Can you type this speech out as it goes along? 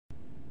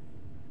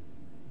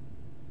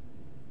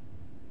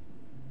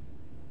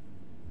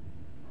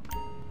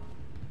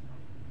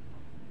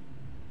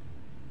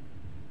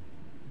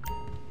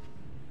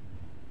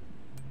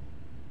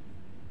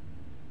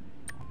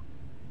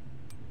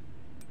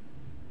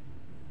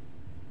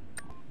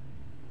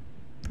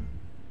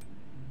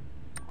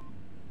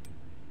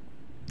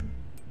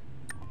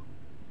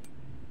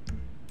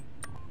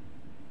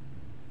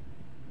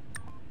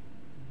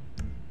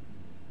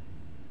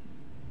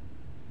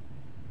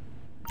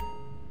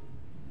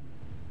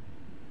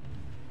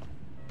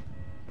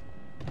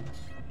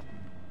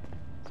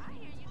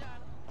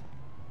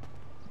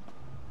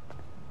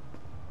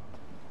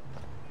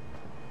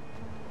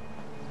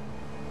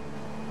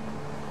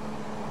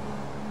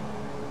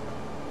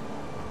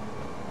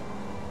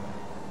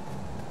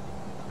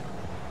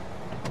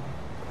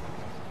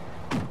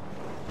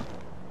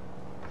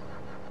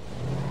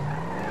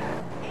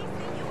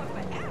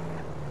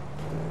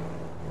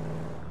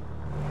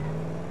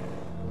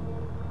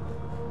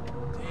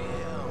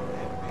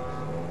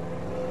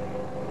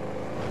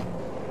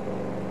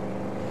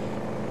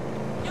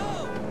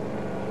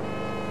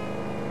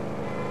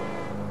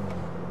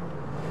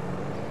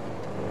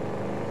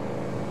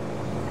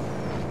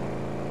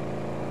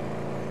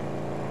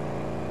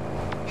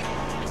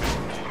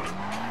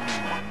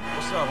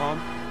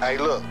Hey,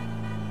 look.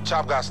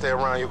 Chop got to stay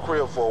around your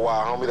crib for a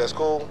while, homie. That's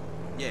cool?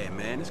 Yeah,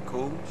 man, it's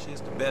cool.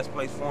 Shit's the best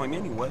place for him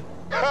anyway.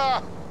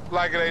 Ha!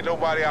 Like it ain't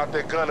nobody out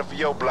there gunning for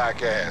your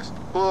black ass.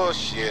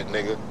 Bullshit,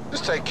 nigga.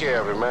 Just take care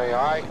of it, man,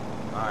 all right?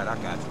 All right,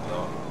 I got you,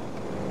 dog.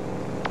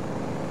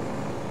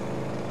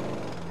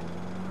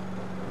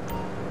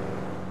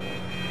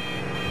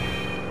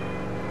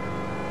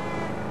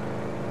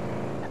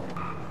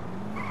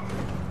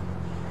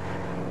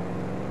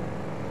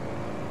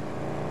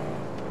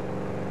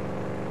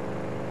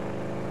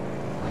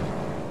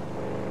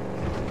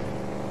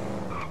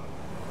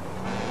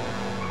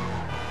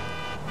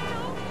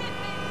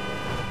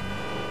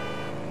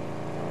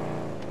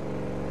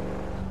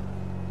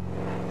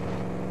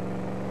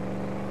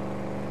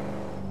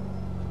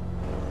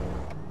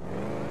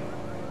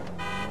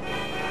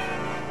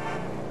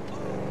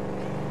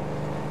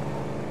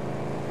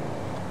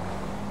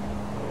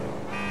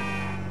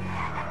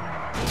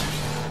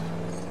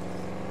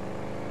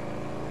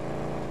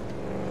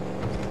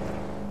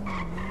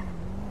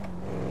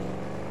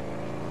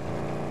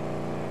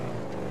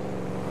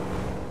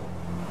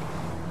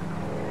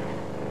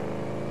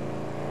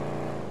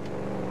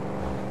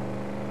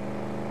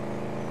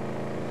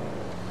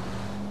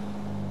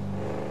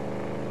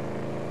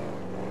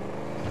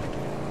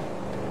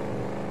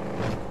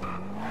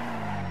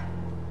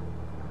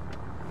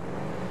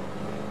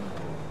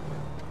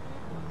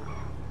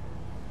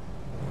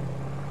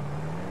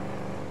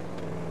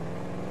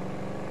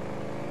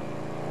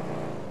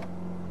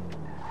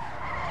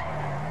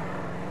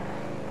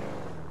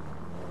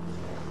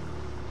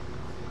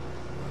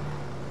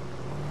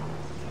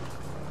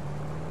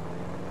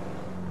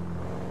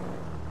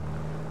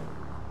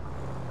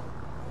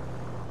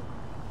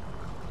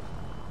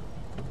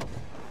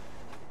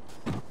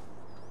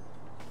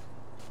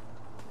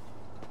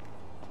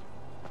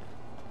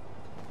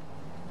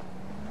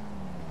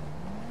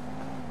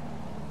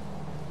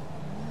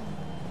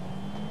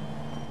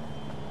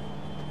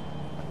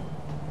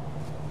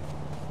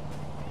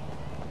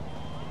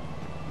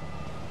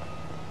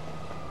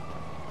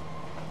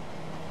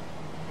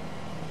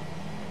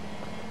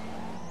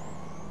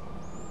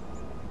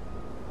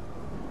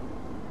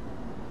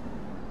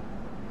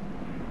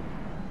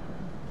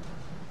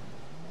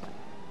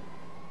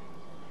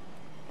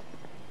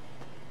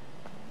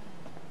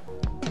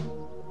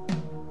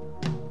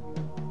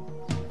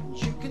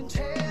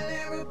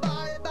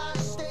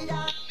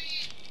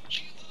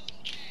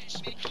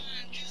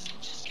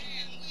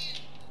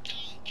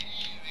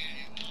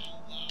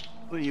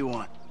 What do you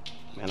want?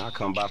 Man, I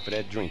come by for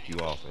that drink you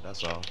offered,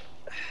 that's all.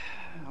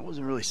 I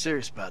wasn't really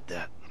serious about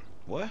that.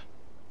 What?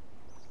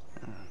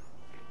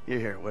 You're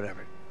here,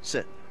 whatever.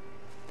 Sit.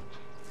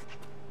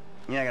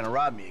 You're not gonna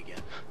rob me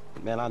again.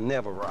 Man, I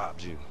never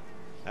robbed you.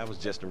 That was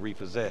just a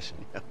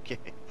repossession. Okay.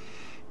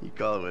 You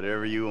call it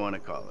whatever you want to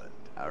call it.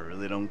 I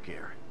really don't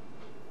care.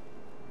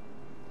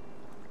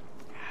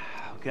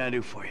 What can I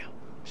do for you?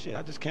 Shit,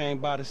 I just came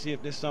by to see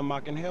if there's something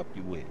I can help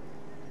you with.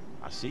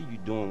 I see you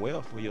doing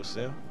well for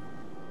yourself.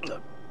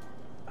 Look,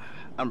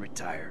 I'm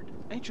retired.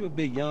 Ain't you a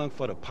bit young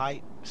for the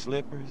pipe,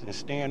 slippers, and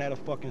staring at a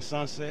fucking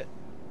sunset?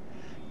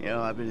 You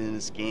know, I've been in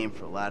this game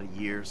for a lot of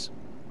years.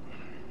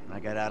 I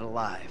got out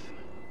alive.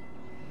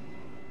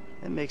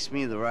 That makes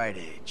me the right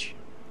age.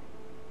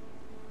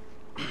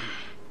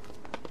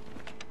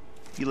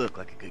 You look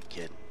like a good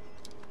kid.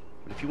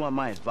 But if you want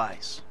my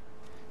advice,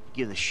 you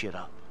give this shit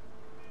up.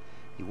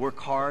 You work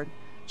hard,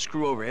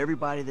 screw over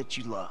everybody that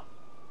you love.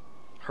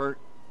 Hurt,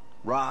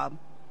 rob,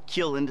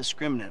 kill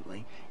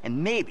indiscriminately,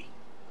 and maybe,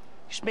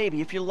 just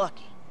maybe if you're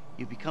lucky,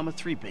 you become a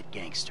 3-bit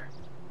gangster.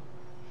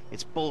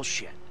 It's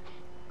bullshit.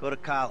 Go to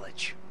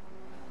college.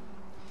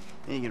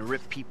 Then you're gonna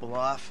rip people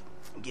off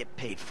and get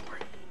paid for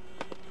it.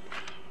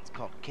 It's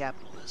called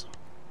capitalism.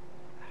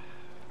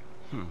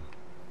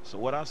 So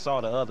what I saw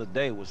the other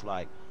day was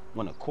like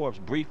when a corpse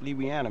briefly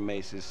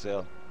reanimates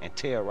itself and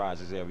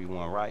terrorizes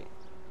everyone, right?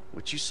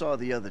 What you saw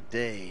the other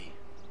day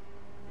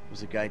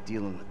was a guy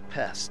dealing with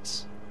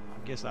pests.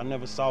 I guess I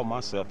never saw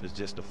myself as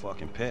just a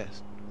fucking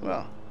pest.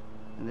 Well,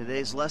 and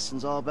today's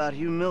lesson's all about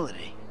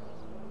humility.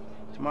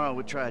 Tomorrow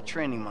we'll try a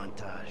training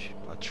montage.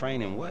 A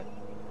training what?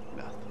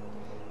 Nothing.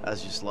 I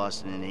was just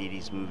lost in an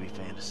 80s movie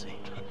fantasy.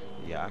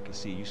 Yeah, I can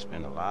see you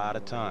spend a lot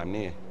of time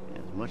there.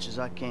 As much as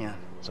I can.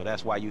 So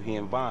that's why you here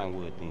in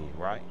Vinewood then,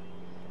 right?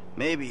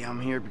 Maybe I'm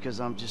here because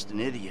I'm just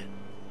an idiot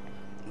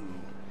who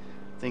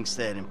thinks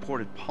that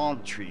imported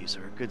palm trees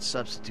are a good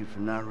substitute for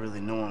not really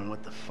knowing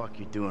what the fuck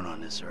you're doing on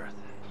this earth.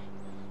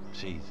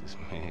 Jesus,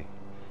 man.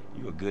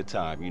 You a good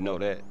time, you know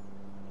that?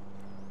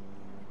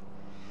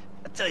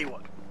 I tell you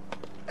what.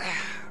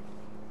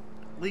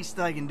 Least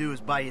I can do is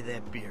buy you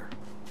that beer.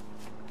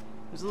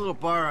 There's a little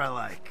bar I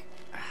like.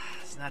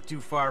 It's not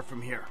too far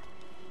from here.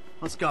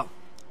 Let's go.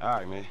 All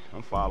right, man.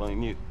 I'm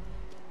following you.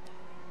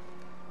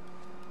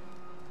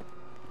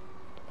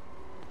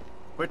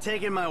 We're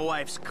taking my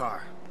wife's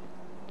car.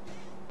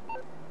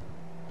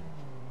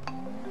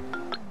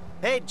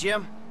 Hey,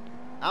 Jim.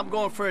 I'm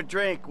going for a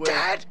drink with...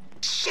 Dad?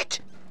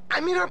 Shit!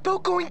 I'm in our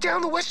boat going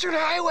down the Western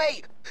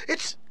Highway!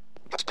 It's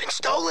been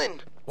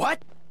stolen!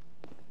 What?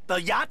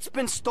 The yacht's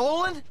been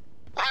stolen?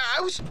 I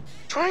was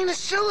trying to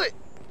sell it.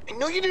 I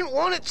know you didn't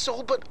want it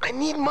sold, but I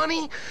need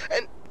money,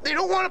 and they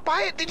don't want to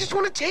buy it. They just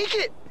want to take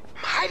it.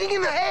 I'm hiding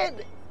in the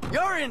head.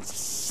 You're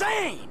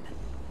insane!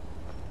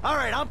 All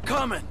right, I'm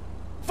coming.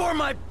 For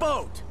my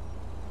boat!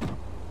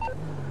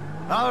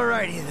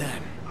 Alrighty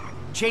then.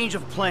 Change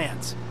of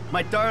plans.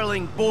 My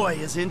darling boy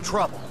is in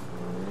trouble.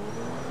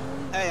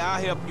 Hey,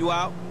 I'll help you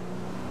out.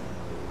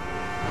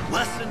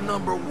 Lesson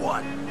number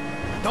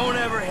 1. Don't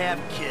ever have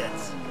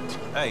kids.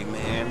 Hey,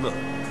 man, look.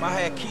 If I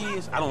had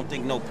kids, I don't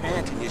think no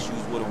parenting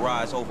issues would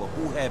arise over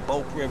who had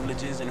boat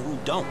privileges and who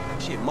don't.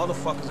 Shit,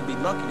 motherfuckers would be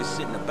lucky to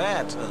sit in a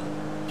bathtub.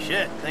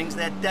 Shit, things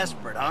that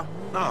desperate, huh?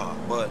 Nah,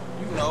 but,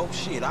 you know,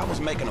 shit, I was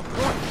making a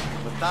point.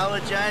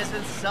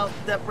 Pathologizing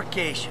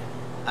self-deprecation.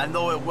 I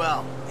know it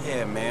well.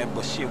 Yeah, man,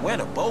 but shit, where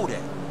the boat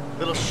at?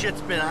 Little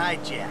shit's been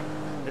hijacked.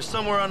 They're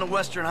somewhere on the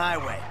Western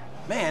Highway.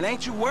 Man,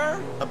 ain't you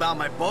worried? About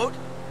my boat?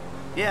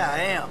 Yeah, I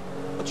am.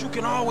 But you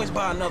can always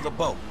buy another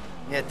boat.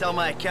 Yeah, tell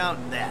my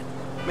accountant that.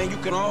 Man, you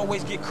can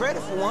always get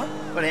credit for one.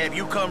 But have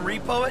you come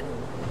repo it?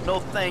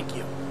 No thank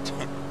you.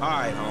 All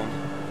right,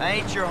 homie. I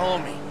ain't your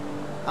homie.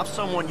 I'm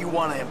someone you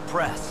want to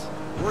impress.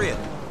 Really?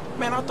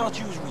 Man, I thought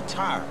you was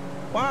retired.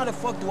 Why the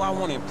fuck do I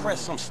want to impress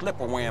some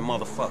slipper-wearing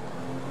motherfucker?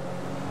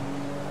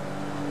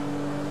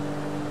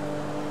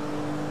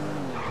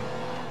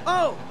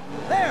 Oh!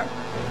 There!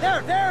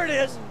 There it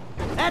is!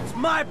 That's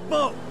my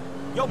boat!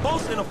 Your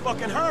boat's in a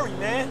fucking hurry,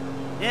 man.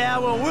 Yeah,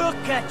 well, we'll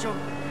catch him.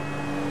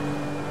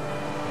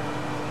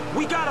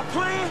 We got a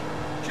plan?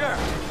 Sure.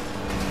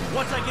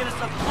 Once I get us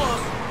up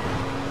close,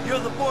 you're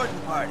the boarding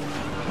party.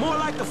 More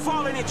like the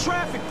falling in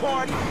traffic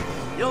party.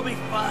 You'll be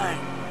fine.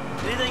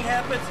 Anything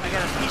happens, I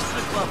got a piece of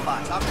the glove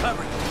box. I'll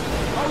cover you.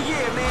 Oh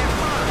yeah, man,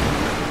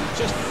 fine.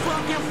 Just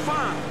fucking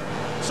fine.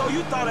 So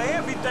you thought of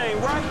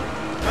everything, right?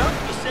 Well,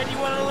 you said you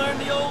want to learn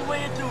the old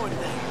way of doing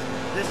things.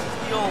 This is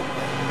the old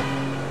way.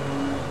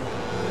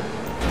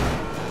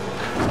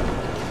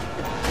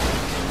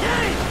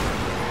 Yay!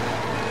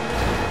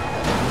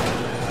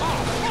 Oh,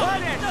 What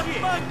the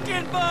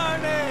fucking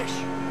varnish!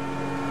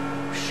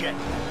 Shit.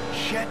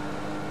 Shit.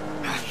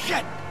 Ah,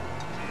 shit!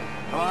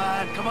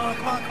 Come on!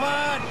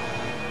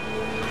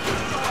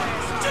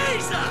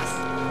 Jesus!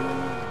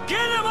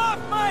 Get him off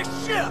my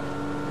ship!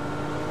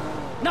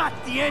 Not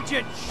the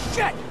engine!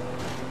 Shit!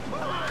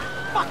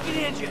 Fucking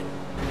engine!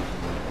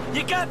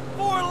 You got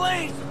 4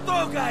 lanes to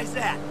throw guys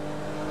at!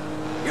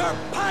 You're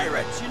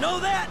pirates, you know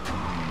that?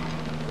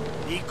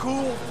 Be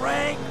cool,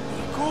 Frank.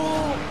 Be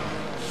cool.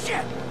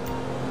 Shit!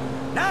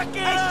 Knock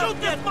it out, shoot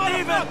this you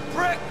thieving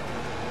prick!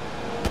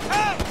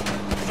 Hey!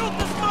 Shoot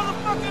this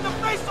motherfucker in the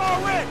face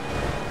already!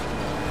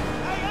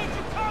 Hey, ain't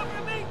you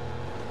covering me?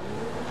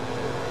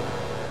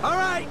 All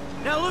right,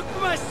 now look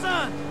for my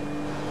son.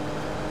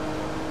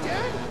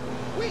 Dad?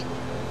 Wait,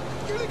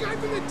 you're the guy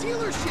from the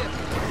dealership.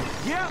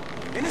 Yeah,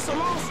 and it's a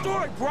long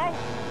story, bro.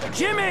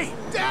 Jimmy!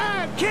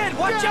 Dad! Kid,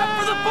 watch out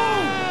for the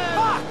boom!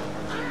 Fuck!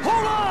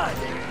 Hold on!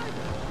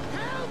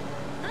 Help!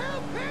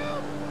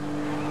 Help!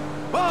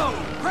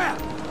 Whoa, crap!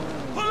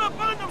 Pull up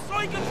on him so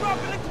he can drop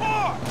in the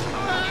car.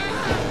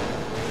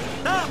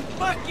 The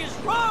fuck is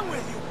wrong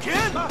with you,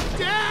 kid?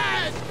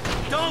 Dad!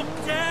 Don't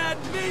dad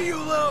me, you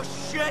little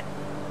shit!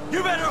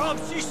 You better hope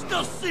she's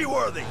still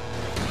seaworthy!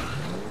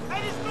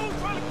 Hey, this dude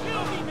trying to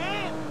kill me,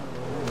 man.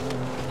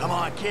 Come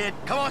on, kid.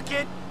 Come on,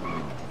 kid.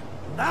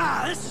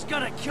 Ah, this is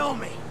gonna kill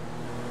me.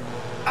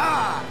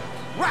 Ah,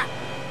 rat!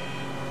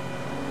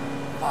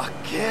 Fuck,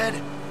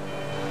 kid.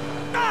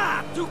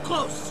 Ah, too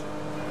close.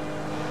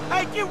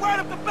 Hey, get right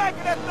up the back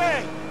of that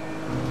thing.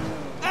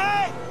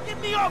 Hey, get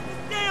me off this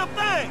damn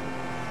thing.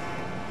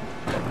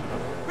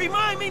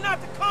 Remind me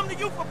not to come to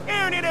you for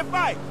parenting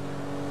advice.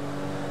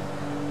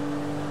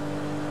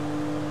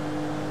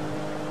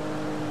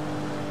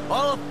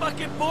 All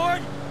fucking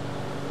board?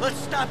 Let's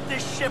stop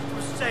this ship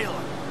from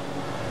sailing.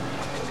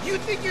 You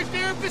think your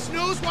therapist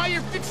knows why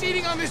you're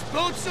fixating on this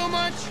boat so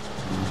much?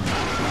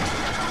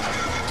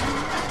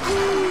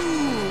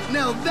 Ooh,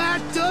 now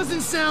that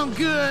doesn't sound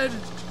good.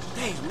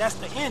 Damn, that's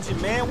the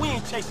engine, man. We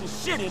ain't chasing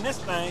shit in this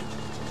thing.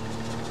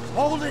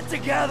 Hold it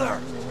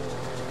together.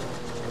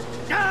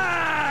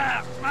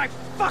 Ah, my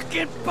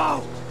fucking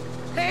boat.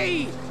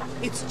 Hey,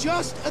 it's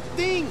just a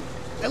thing.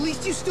 At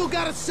least you still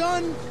got a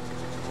son.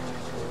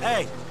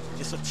 Hey,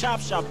 it's a chop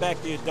shop back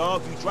there,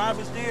 dog. You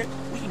drivers there,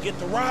 we can get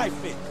the ride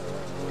fixed.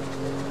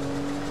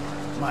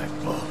 My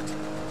boat.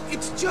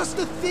 It's just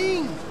a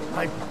thing.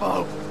 My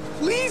boat.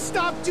 Please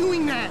stop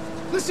doing that.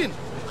 Listen,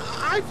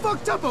 I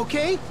fucked up,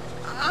 okay?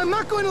 I'm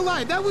not going to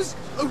lie. That was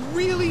a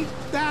really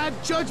bad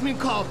judgment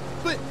call.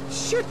 But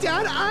shit,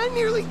 Dad, I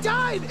nearly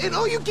died. And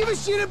all you give a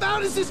shit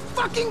about is this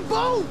fucking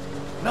boat.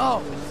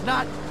 No, it's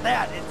not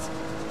that. It's...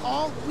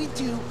 All we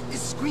do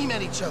is scream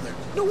at each other.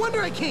 No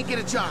wonder I can't get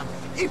a job.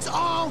 It's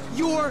all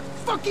your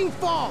fucking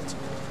fault.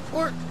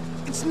 Or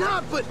it's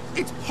not, but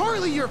it's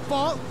partly your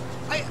fault.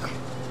 I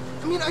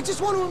mean, I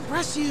just want to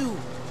impress you.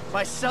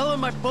 By selling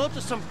my boat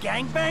to some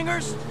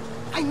gangbangers?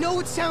 I know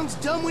it sounds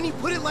dumb when you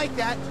put it like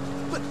that,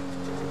 but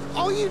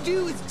all you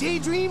do is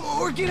daydream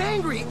or get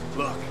angry.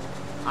 Look,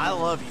 I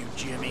love you,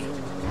 Jimmy,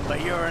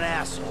 but you're an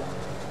asshole.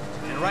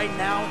 And right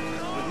now,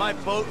 with my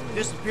boat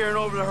disappearing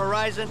over the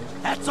horizon,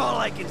 that's all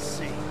I can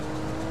see.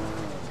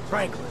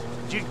 Franklin,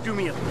 would you do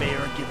me a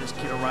favor and give this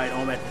kid a ride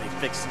home after they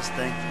fix this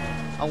thing?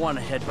 I want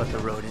to headbutt the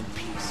road in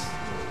peace.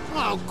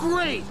 Oh,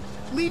 great!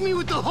 Leave me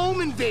with the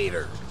home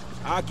invader!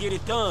 I'll get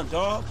it done,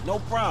 dog. No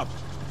problem.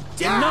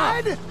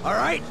 Dad! Enough, all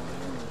right?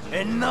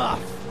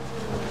 Enough!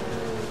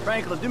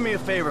 Franklin, do me a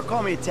favor.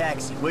 Call me a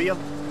taxi, will you?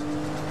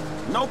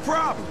 No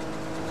problem.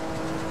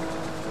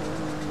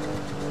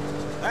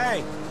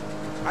 Hey,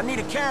 I need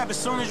a cab as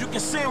soon as you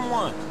can send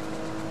one.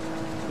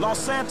 Los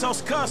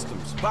Santos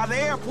Customs, by the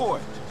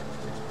airport.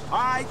 All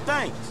right,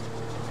 thanks.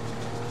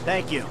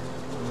 Thank you.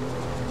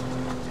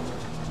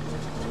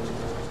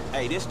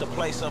 Hey, this the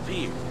place up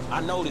here.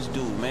 I know this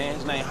dude, man.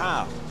 His name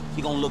Hal.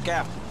 He gonna look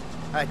after me.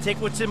 All right,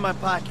 take what's in my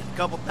pocket. A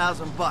couple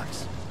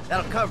 $1,000.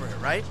 That'll cover it,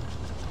 right?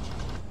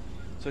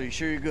 So you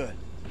sure you're good?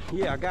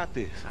 Yeah, I got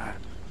this. All right.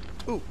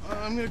 Ooh,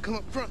 I'm gonna come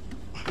up front.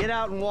 Get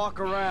out and walk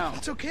around.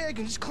 It's okay, I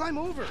can just climb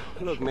over.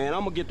 Look, man,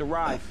 I'm gonna get the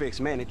ride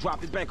fixed, man, and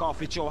drop it back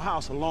off at your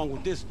house along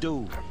with this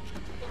dude.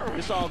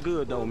 It's all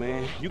good, though,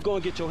 man. You gonna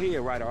get your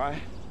head right, all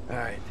right? All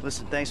right,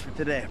 listen, thanks for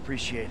today. I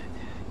appreciate it.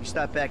 You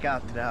stop back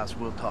out to the house,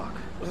 we'll talk.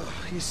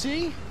 You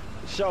see?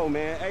 Show,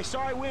 man. Hey,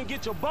 sorry we didn't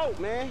get your boat,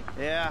 man.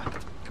 Yeah.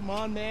 Come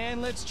on,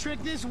 man, let's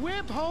trick this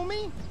whip,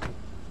 homie.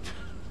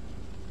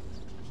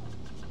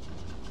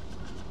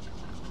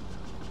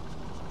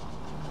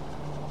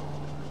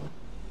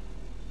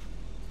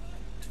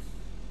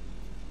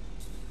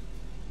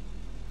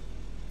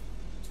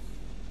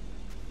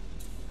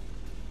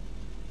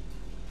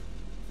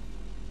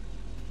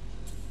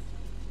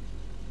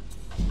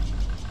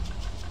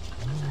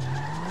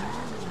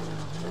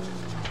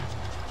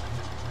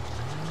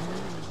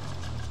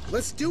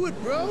 Let's do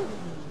it, bro.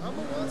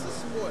 Mama wants a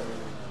spoiler.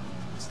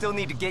 Still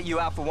need to get you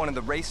out for one of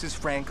the races,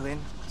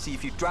 Franklin. See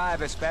if you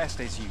drive as fast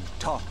as you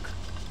talk.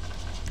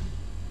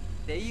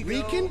 There you go.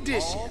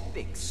 Recondition. All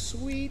fixed.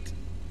 Sweet.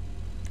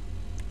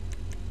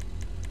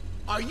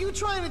 Are you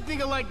trying to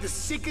think of like the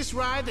sickest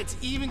ride that's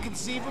even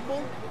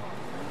conceivable?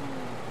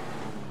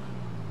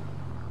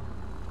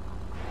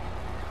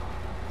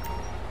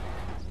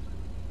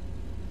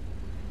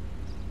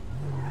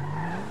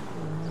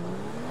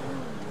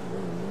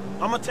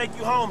 I'm gonna take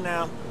you home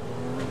now.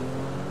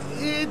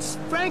 It's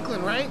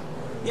Franklin, right?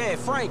 Yeah,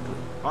 Franklin.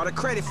 Or the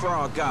credit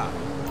fraud guy.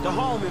 The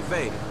home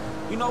invader.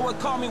 You know what?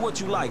 Call me what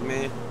you like,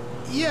 man.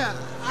 Yeah,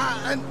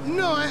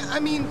 no, I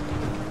mean,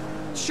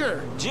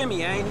 sure,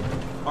 Jimmy, ain't it?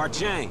 Or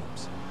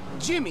James?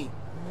 Jimmy.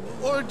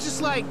 Or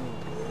just like,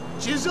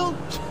 Jizzle?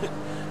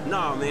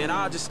 Nah, man,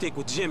 I'll just stick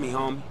with Jimmy,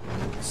 homie.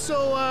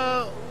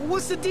 So,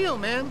 what's the deal,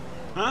 man?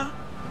 Huh?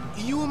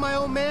 You and my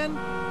old man?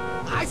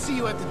 I see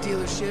you at the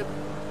dealership,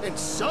 and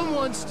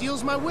someone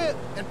steals my whip,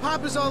 and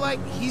Papa's all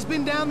like, he's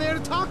been down there to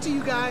talk to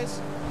you guys.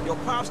 Your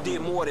pops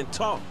did more than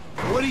talk.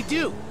 What'd he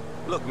do?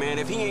 Look, man,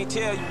 if he ain't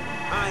tell you,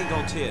 I ain't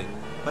gonna tell you.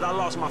 But I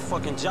lost my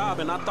fucking job,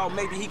 and I thought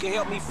maybe he could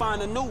help me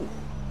find a new one.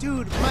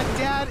 Dude, my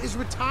dad is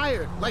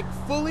retired, like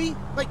fully.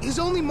 Like his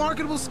only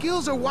marketable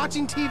skills are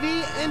watching TV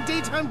and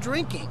daytime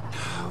drinking.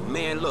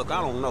 Man, look, I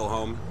don't know,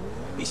 homie.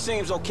 He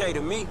seems okay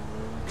to me.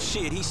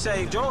 Shit, he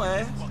saved your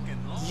ass.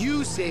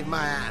 You saved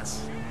my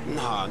ass.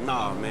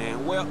 Nah,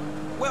 man.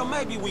 Well,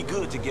 maybe we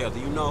good together,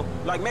 you know?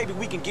 Like, maybe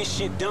we can get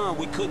shit done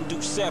we couldn't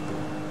do separate.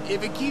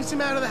 If it keeps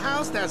him out of the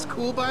house, that's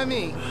cool by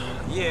me.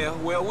 Yeah,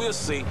 well, we'll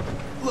see.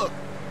 Look,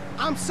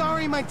 I'm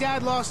sorry my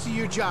dad lost you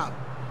your job.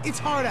 It's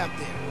hard out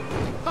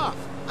there. Tough.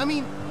 I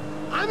mean,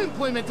 I'm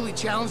employmentally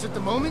challenged at the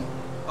moment.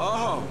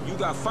 Oh, you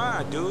got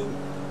fired, dude.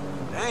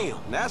 Damn,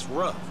 that's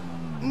rough.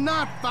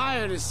 Not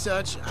fired as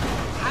such.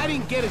 I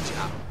didn't get a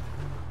job.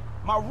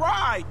 My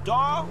ride,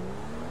 dawg.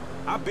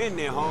 I've been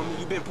there, homie.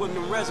 You been putting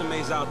them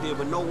resumes out there,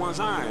 but no one's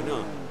hiring,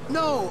 huh?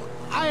 No,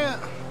 I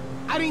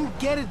didn't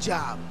get a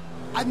job.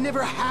 I've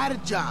never had a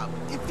job.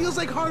 It feels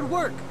like hard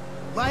work.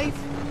 Life,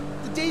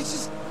 the days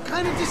just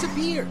kind of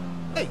disappear.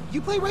 Hey,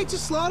 you play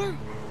Righteous Slaughter?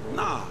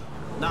 Nah,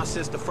 not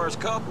since the first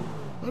couple.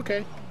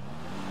 Okay.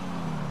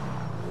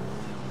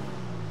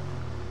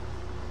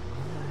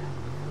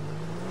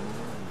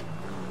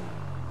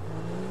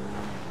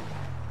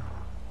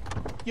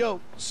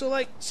 Yo, so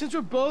like, since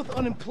we're both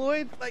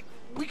unemployed, like,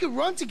 we could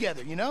run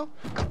together, you know?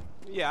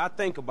 Yeah, I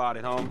think about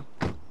it, homie.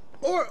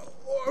 Or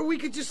we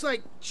could just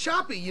like,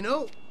 shop it, you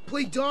know?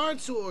 Play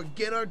darts or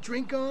get our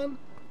drink on.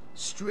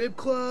 Strip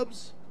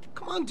clubs.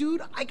 Come on,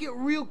 dude, I get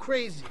real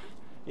crazy.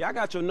 Yeah, I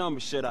got your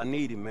number, shit. I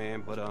need it,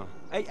 man. But,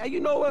 hey,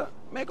 you know what?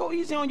 Man, go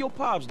easy on your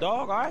pops,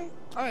 dog, all right?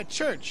 All right,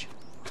 church.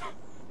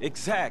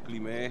 Exactly,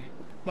 man.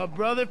 My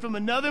brother from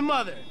another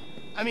mother.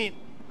 I mean,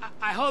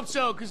 I hope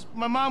so, because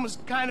my mom was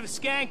kind of a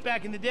skank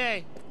back in the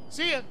day.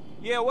 See ya.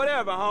 Yeah,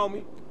 whatever,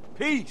 homie.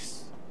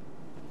 Peace.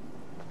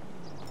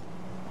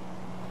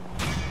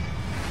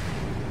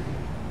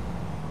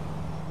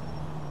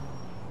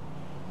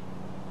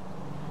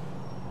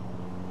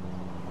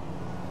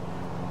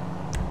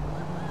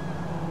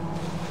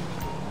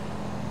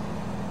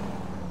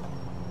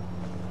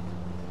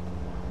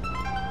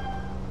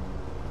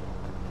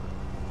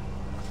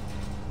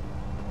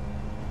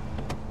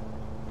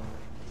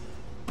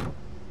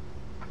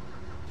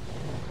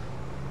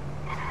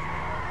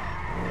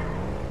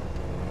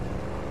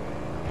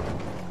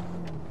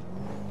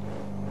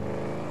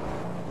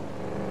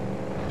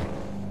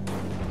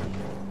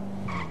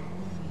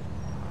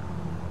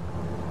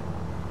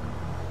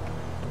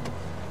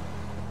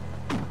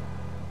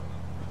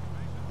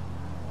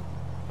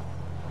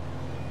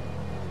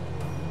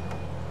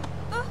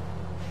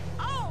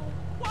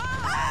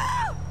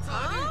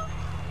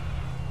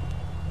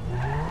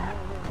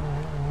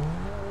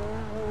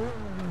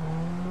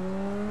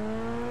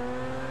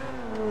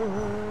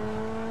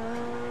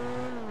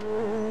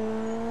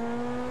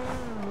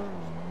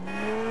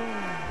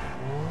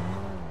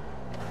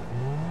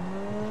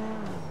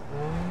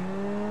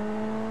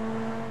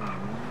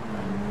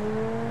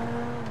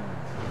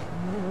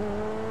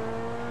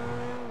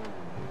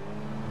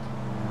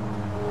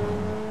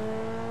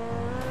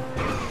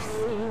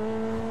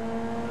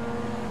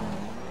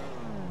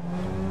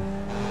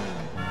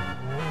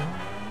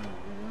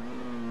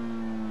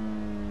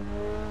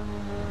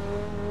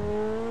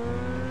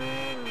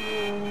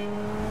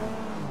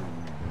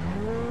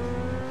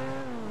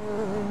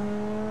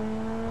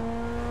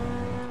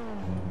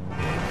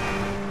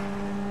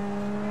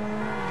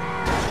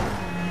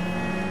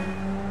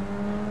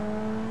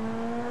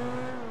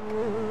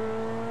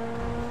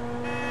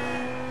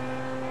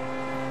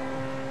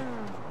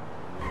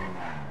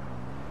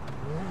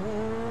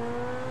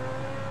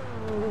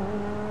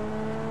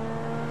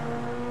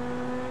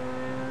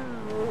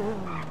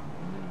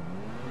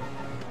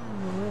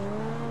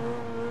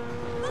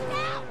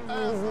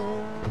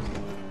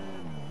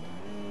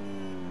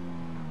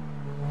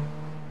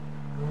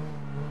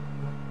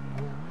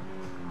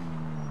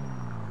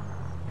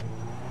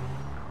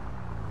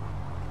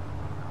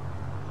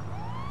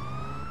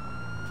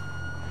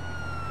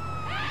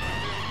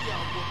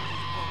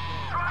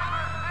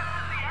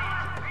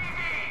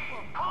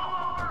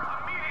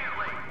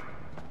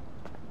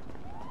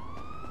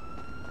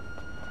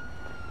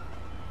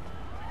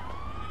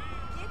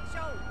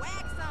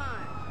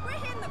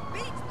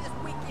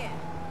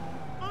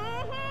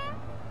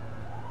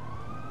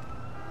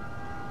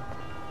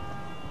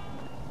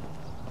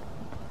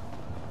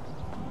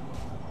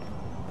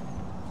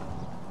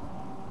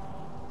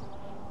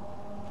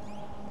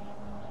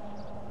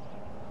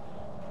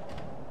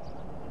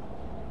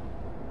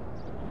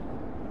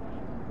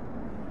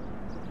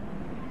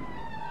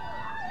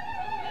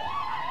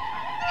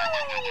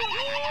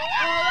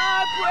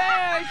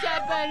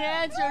 haven't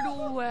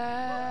answered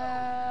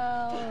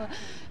well.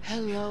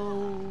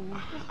 Hello.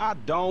 I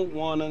don't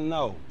want to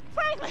know.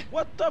 Franklin!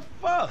 What the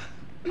fuck?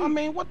 I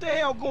mean, what the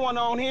hell going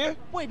on here?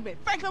 Wait a minute.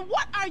 Franklin,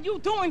 what are you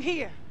doing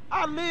here?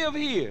 I live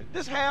here.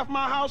 This half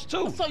my house,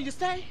 too. So you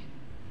say?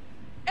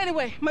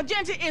 Anyway,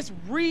 Magenta is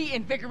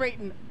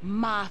reinvigorating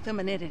my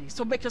femininity.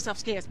 So make yourself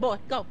scarce. Boy,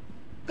 go.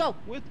 Go.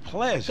 With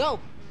pleasure. Go.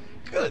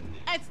 Goodness.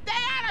 And stay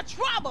out of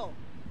trouble.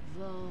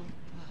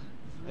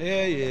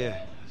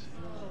 Yeah.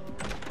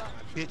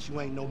 Bitch, you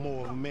ain't no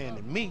more of a man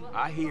than me.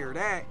 I hear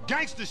that.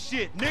 Gangsta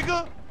shit,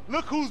 nigga.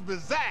 Look who's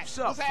bizarre.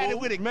 What's happening fool?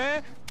 with it,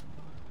 man?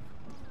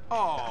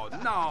 Oh,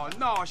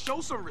 no.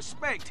 Show some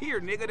respect here,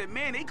 nigga. That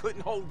man, they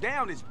couldn't hold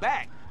down his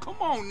back. Come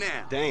on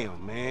now.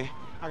 Damn, man.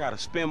 I gotta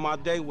spend my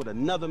day with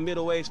another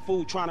middle-aged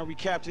fool trying to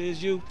recapture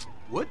his youth.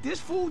 What this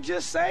fool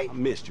just say? I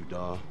missed you,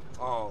 dawg.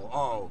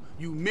 Oh,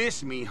 you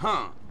miss me,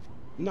 huh?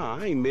 Nah,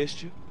 I ain't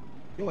missed you.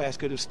 Your ass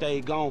could have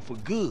stayed gone for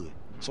good.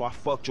 So I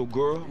fucked your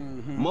girl,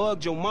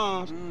 mugged your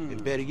moms,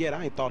 and better yet,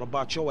 I ain't thought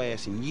about your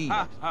ass in years.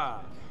 Ha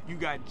ha. You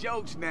got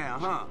jokes now,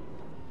 huh?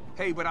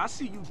 Hey, but I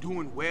see you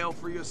doing well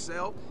for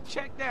yourself.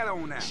 Check that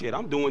on out. Shit,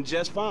 I'm doing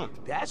just fine.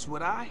 That's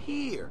what I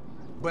hear.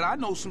 But I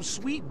know some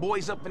sweet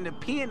boys up in the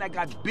pen that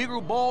got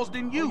bigger balls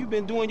than you. Oh, you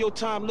been doing your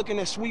time looking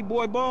at sweet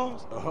boy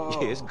balls?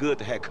 Yeah, it's good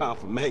to have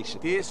confirmation.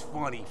 This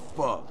funny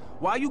fuck.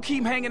 Why you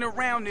keep hanging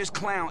around this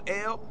clown,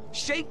 L?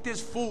 Shake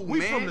this fool, We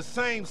man. from the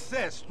same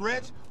set,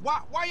 Stretch.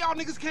 Why y'all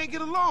niggas can't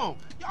get along?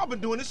 Y'all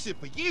been doing this shit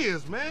for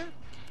years, man.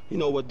 You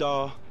know what,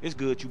 dawg? It's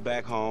good you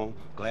back home.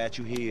 Glad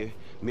you here.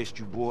 Missed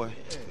you, boy.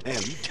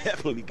 Damn, you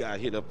definitely got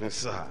hit up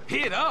inside.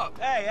 Hit up?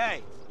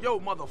 Hey. Yo,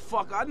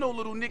 motherfucker, I know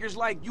little niggas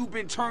like you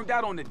been turned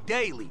out on the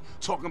daily.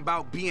 Talking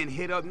about being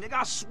hit up, nigga,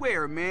 I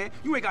swear, man.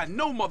 You ain't got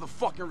no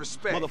motherfucking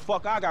respect.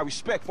 Motherfucker, I got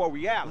respect for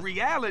reality.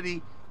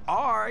 Reality?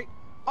 All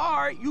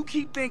right, you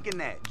keep thinking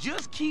that.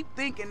 Just keep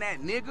thinking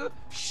that, nigga.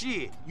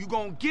 Shit, you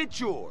gonna get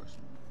yours.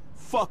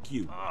 Fuck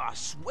you. I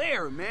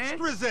swear, man.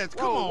 Strizzettes,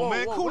 come on,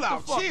 man. Cool what the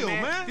out. fuck, Chill,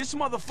 man. This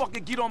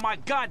motherfucker get on my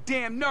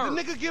goddamn The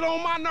nerves. nigga get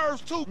on my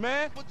nerves, too,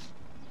 man. But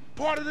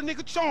part of the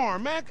nigga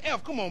charm, man.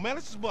 F, come on, man.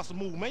 Let's just bust a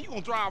move, man. You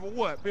gonna drive or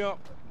what, pimp?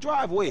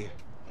 Drive where?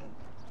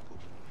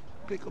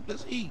 Pick up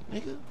this heat,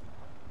 nigga.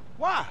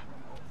 Why?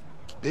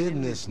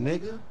 Business,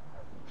 nigga.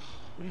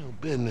 Real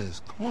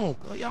business. Come on,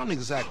 y'all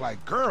niggas act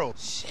like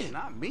girls. Shit.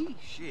 Not me,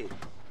 shit.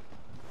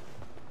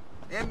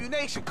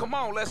 Ammunition, come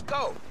on, let's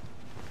go.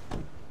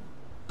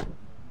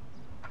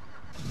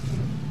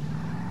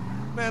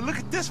 Man, look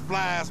at this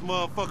fly-ass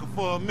motherfucker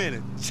for a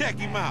minute. Check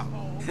him out.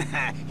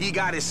 He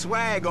got his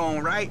swag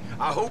on, right?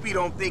 I hope he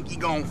don't think he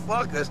gon'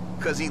 fuck us,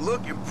 cause he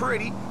looking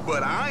pretty,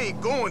 but I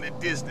ain't going the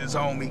distance,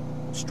 homie.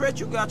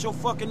 Stretch, you got your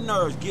fucking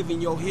nerves giving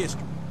your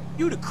history.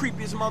 You the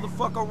creepiest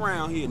motherfucker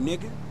around here,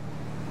 nigga.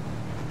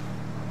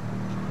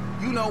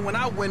 You know, when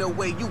I went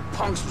away, you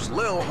punks was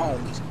little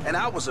homies, and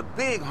I was a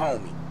big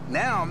homie.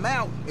 Now I'm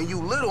out, and you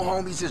little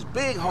homies is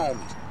big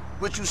homies.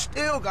 But you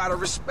still gotta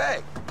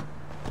respect.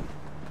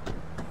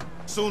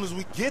 Soon as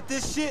we get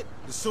this shit,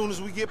 as soon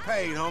as we get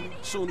paid, homie.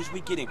 Soon as we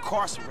get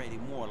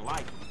incarcerated, more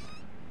likely.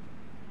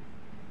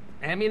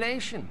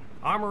 Ammunition.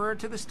 Armorer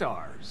to the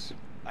stars.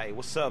 Hey,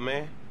 what's up,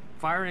 man?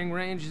 Firing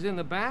range is in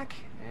the back,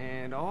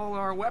 and all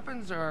our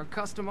weapons are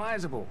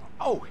customizable.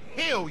 Oh,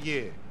 hell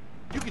yeah.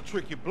 You can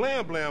trick your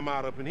blam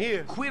out up in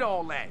here. Quit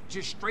all that.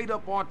 Just straight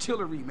up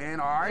artillery, man,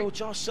 all right? Yo,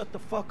 y'all shut the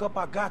fuck up.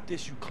 I got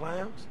this, you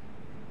clowns.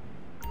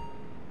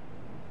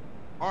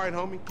 All right,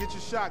 homie, get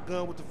your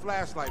shotgun with the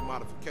flashlight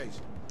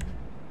modification.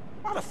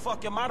 Why the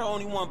fuck am I the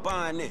only one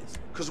buying this?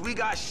 Cause we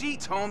got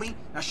sheets, homie.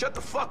 Now shut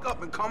the fuck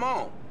up and come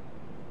on.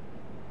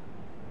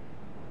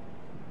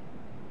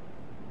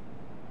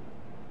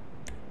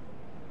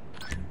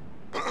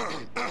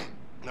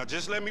 Now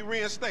just let me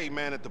reinstate,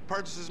 man, that the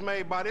purchases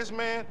made by this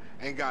man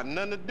ain't got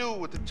nothing to do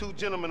with the two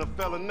gentlemen of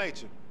felon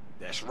nature.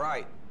 That's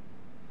right.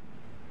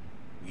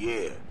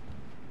 Yeah.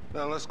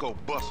 Now let's go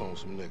bust on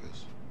some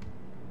niggas.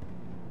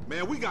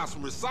 Man, we got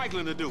some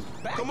recycling to do.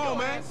 Back Come on, your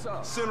man. ass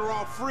up. Send her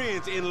off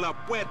friends in La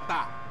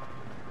Puerta.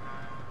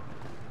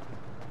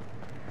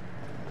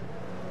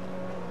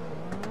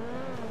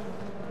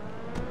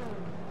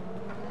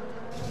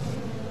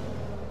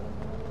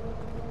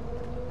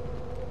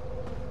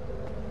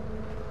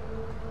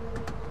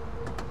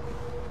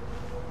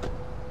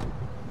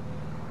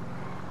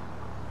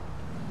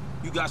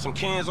 You got some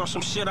cans or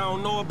some shit I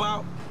don't know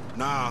about?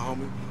 Nah,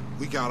 homie.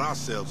 We got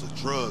ourselves a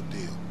drug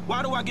deal.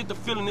 Why do I get the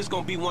feeling this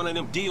gonna be one of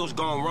them deals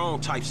gone wrong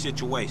type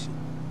situation?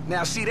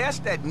 Now see, that's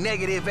that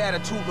negative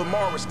attitude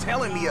Lamar was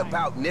telling me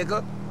about,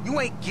 nigga. You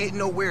ain't getting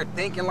nowhere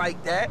thinking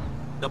like that.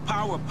 The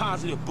power of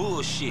positive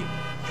bullshit.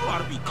 You ought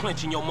to be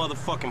clenching your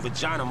motherfucking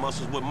vagina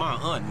muscles with my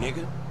aunt,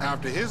 nigga.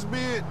 After his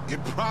bid,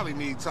 it probably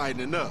needs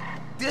tightening up.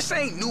 This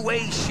ain't new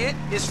age shit,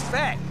 it's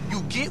fact.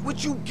 You get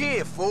what you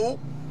give, fool.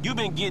 You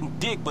been getting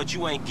dick, but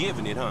you ain't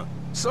giving it, huh?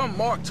 Some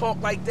Mark talk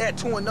like that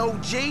to an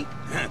OG?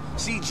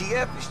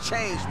 CGF has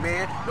changed,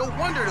 man. No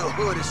wonder the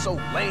hood is so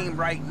lame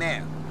right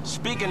now.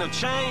 Speaking of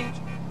change,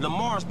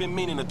 Lamar's been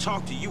meaning to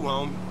talk to you,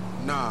 homie.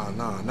 Nah,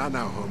 not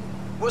now, homie.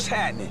 What's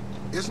happening?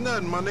 It's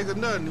nothing, my nigga,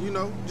 nothing, you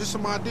know. Just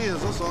some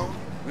ideas, that's all.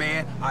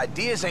 Man,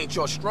 ideas ain't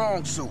your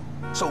strong suit,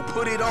 so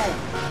put it on.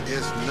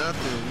 It's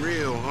nothing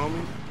real,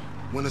 homie.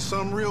 When it's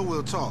something real,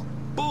 we'll talk.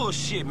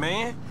 Bullshit,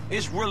 man.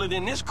 It's realer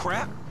than this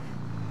crap.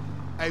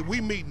 Hey,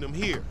 we meeting them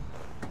here.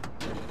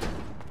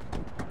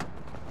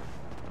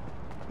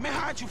 Man,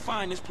 how'd you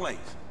find this place?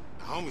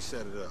 The homie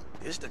set it up.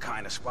 It's the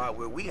kind of spot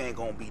where we ain't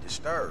gonna be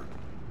disturbed.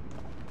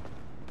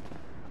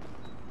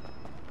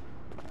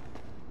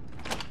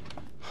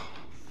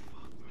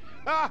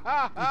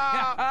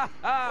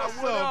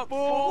 What's up,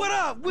 fool? What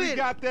up with We it?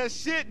 got that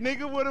shit,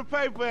 nigga, with a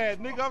paper at.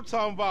 Nigga, I'm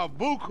talking about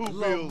buku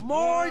bills.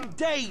 Lamar boy.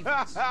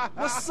 Davis.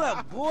 What's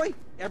up, boy?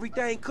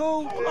 Everything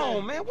cool? Hold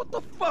on, man. What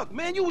the fuck,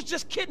 man? You was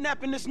just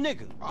kidnapping this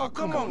nigga. Oh,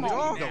 come on,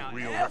 dog. nigga. You don't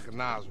real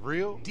recognize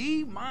real.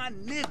 D, my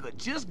nigga,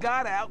 just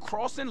got out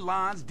crossing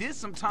lines, did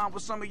some time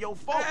with some of your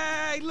folks.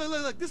 Hey,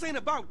 look. This ain't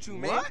about you,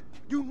 man. What?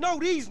 You know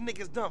these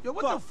niggas done Yo,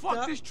 what the fucked fuck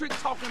up. this trick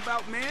talking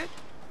about, man?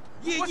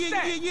 Yeah.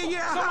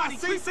 Somebody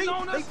See? creeping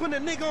on us? They putting a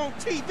nigga on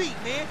TV,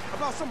 man,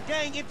 about some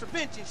gang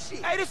intervention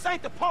shit. Hey, this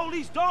ain't the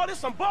police, dog. This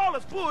some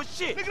ballers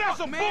bullshit. Nigga, that's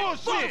some man.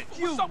 bullshit. Fuck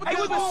you. What's up with Hey,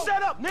 this we been bull-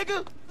 set up,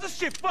 nigga. This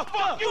shit fucked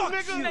up. you, Fuck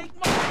nigga. snake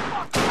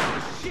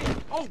motherfucker. Shit.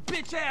 Oh,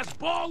 bitch-ass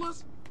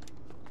ballers.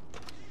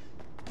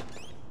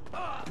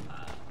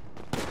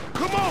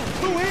 Come on,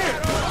 through here.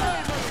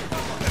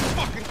 That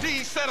fucking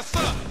D set us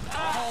up.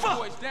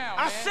 Fuck.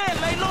 I said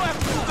lay low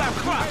after you got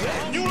cropped.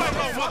 You ain't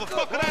no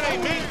motherfucker, that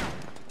ain't me.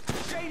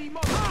 Shady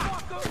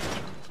motherfucker.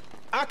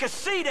 I can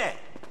see that.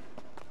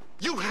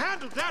 You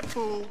handled that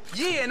fool.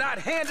 Yeah, and I'd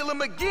handle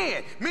him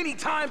again. Many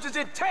times as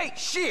it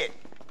takes. Shit.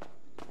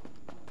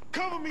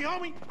 Cover me,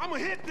 homie. I'ma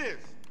hit this.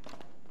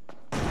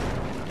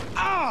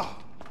 Ah!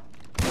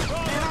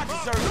 Man, I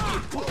deserve to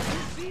get booked.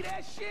 You see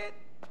that shit?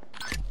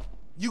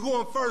 You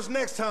going first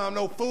next time,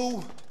 no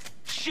fool.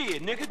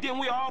 Shit, nigga, then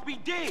we all be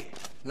dead.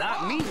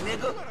 Not me,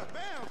 nigga.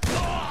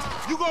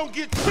 You gonna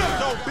get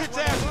tripped, old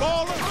bitch-ass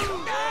baller.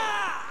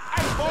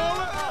 Hey,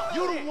 baller,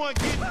 you the one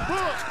getting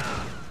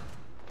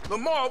booked.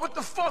 Lamar, what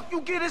the fuck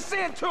you get us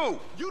into?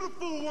 You the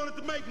fool who wanted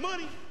to make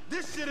money.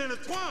 This shit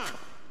intertwined.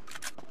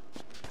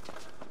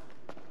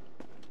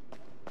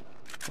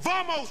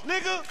 Vamos,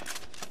 nigga!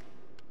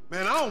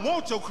 Man, I don't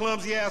want your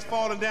clumsy ass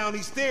falling down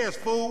these stairs,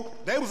 fool.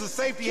 They was a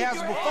safety Keep hazard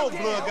your before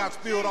head blood down. got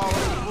spilled all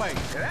over the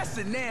place. Now, that's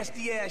a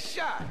nasty ass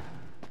shot.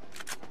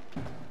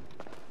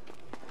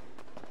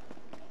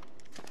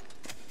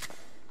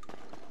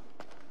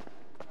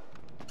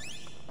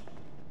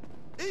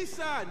 East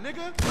side,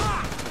 nigga.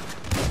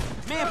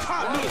 Man,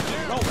 pop me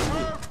again. No,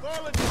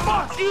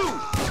 Fuck you!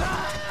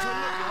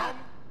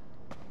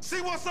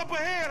 See what's up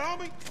ahead,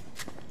 homie.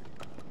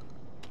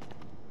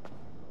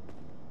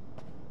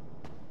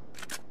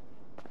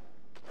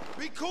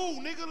 Be cool,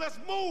 nigga. Let's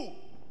move.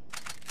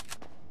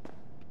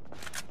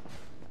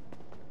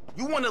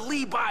 You want to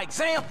lead by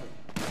example.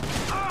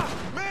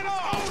 Man,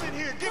 it's on in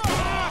here. Get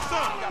behind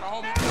something.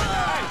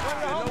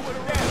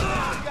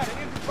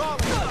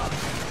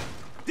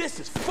 this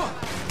is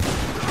fucked.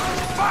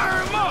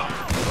 Fire him up!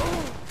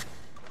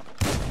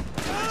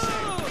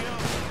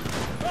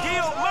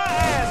 Kill my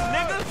ass,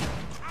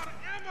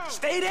 nigga.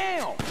 Stay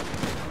down.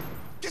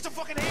 Get your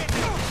fucking head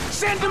down.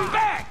 Send him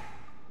back.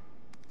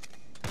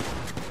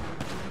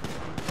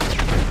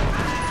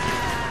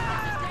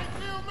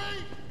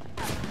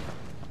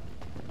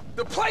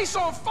 The place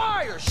on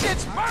fire.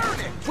 Shit's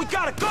burning. We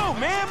gotta go,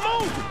 man.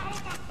 Move.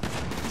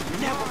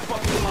 Never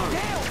fucking learn.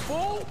 Damn,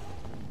 fool.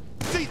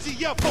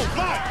 CTF for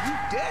life.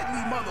 You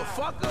deadly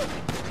motherfucker.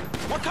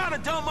 What kind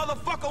of dumb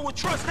motherfucker would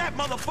trust that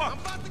motherfucker?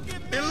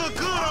 It look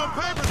good on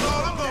paper, is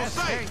all I'm gonna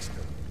say.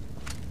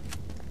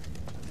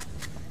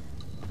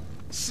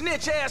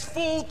 Snitch ass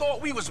fool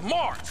thought we was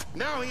marked.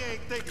 Now he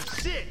ain't thinking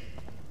shit.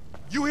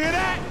 You hear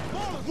that?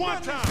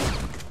 One time.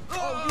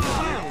 Oh, you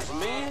clowns,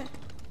 man.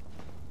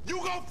 You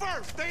go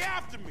first. Stay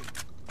after me.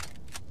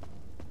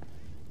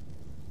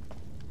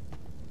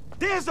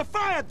 There's the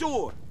fire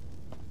door.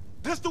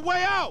 This the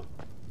way out.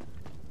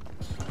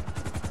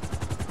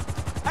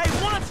 Hey,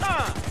 one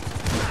time.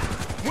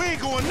 We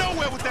ain't going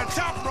nowhere with that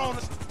chopper on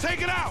us.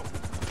 Take it out.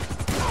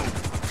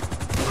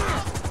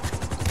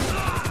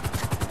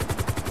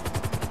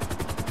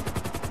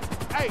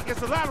 Hey,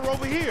 it's a ladder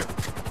over here.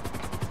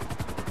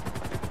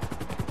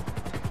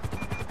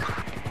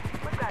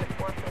 We've got a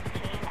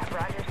 415 at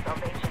Rogers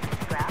Salvation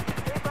Scrap.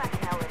 3 black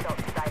male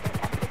adults cited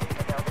exiting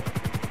the building.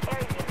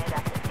 Area unit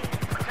at the scene.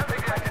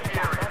 Requesting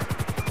backup.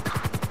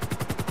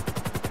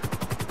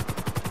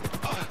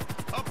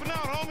 Up and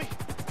out, homie.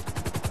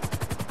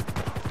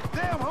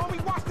 Damn,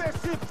 homie, watch that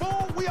shit,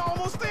 fool. We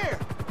almost there.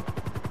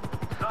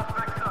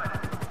 Suspect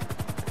sighted.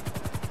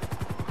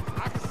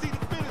 I can see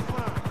the finish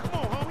line. Come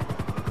on, homie.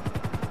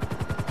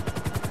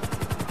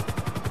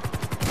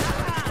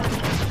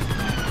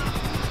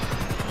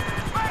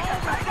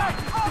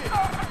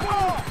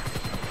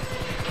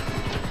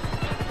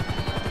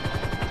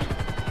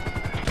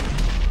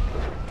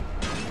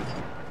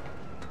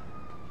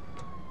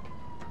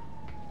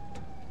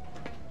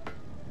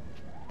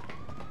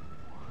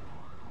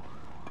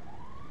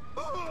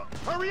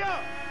 Hurry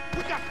up!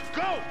 We got to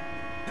go!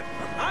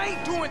 I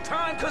ain't doing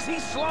time because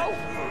he's slow.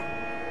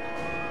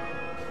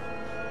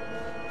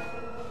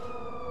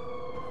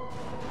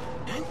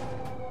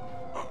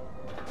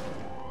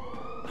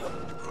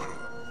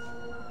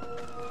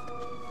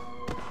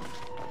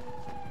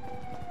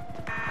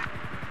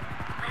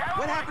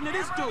 What happened to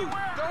this dude?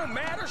 Don't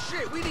matter,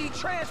 shit. We need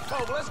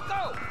transport. Let's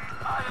go.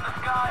 Eye in the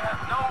sky has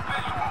no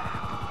visual.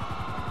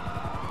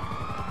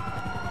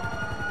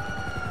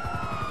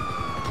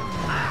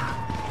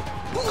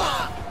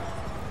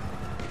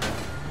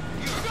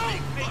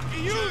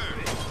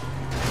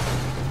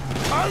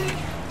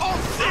 Oh,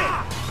 shit!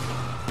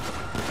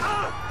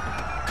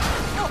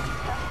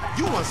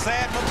 You a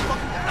sad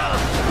motherfucker?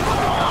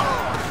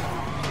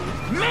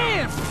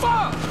 Man,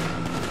 fuck!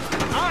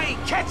 I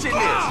ain't catching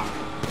this.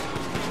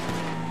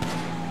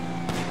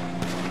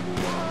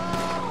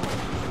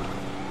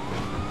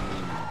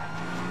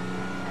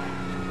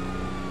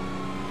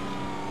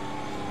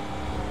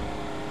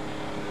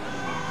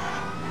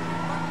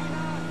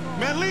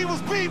 Man, leave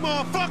us be,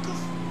 motherfuckers!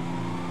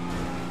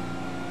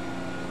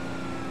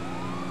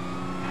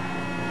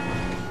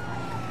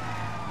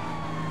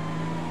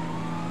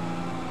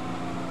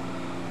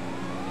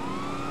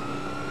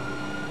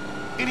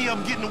 Any of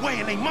them getting away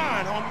and they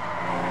mine, homie.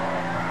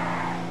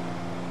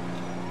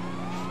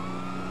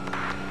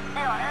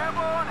 We are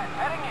airborne and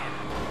heading in.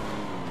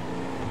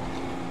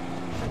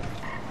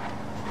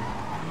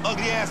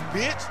 Ugly ass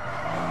bitch.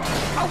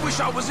 I wish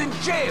I was in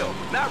jail,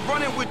 not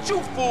running with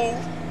you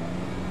fools.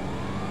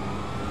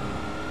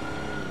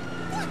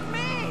 Fuck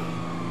me!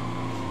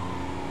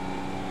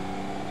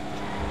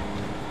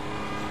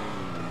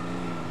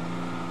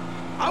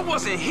 I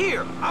wasn't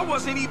here. I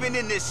wasn't even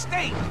in this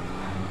state.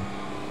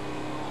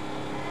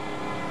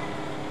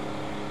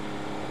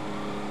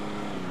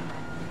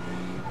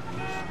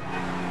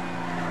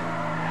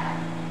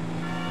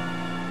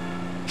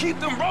 Keep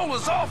them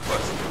rollers off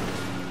us.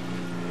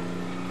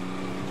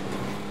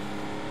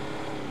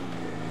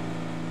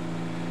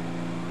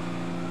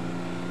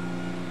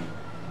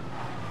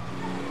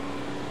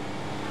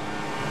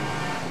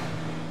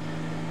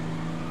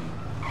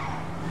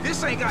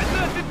 This ain't got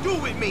nothing to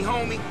do with me,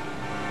 homie.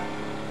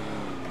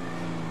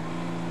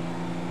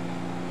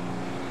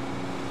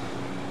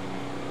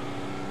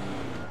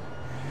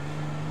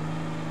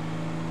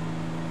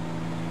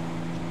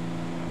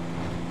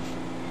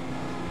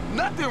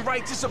 Nothing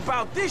righteous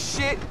about this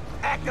shit,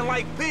 acting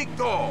like big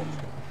dogs.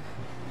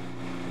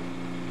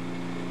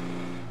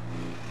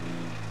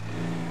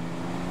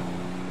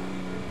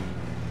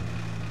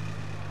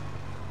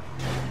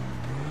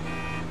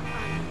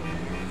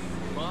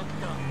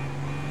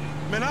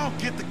 Man, I don't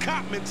get the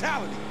cop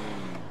mentality.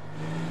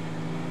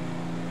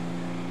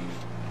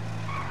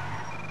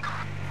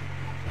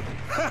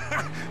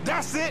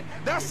 That's it.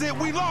 That's it.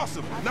 We lost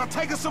him. Now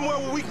take us somewhere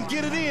where we can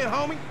get it in,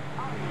 homie.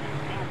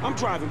 I'm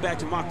driving back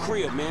to my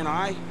crib, man, all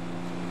right?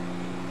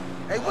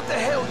 Hey, what the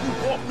hell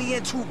you walked me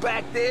into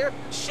back there?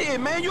 Shit,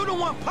 man, you the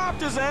one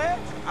popped his ass.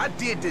 I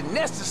did the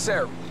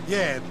necessary.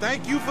 Yeah,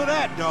 thank you for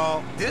that,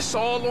 dawg. This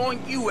all on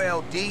you,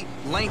 LD,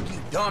 lanky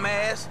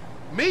dumbass.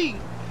 Me?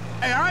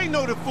 Hey, I ain't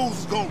know the fools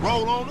was gonna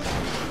roll on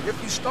us. If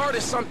you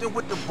started something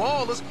with the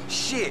ballers,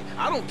 shit,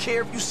 I don't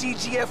care if you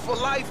CGF for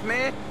life,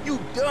 man. You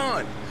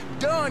done.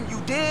 Done,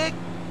 you dig?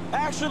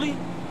 Actually,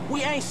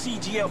 we ain't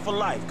CGL for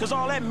life, cause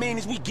all that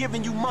means is we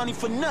giving you money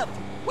for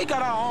nothing. We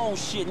got our own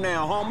shit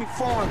now, homie,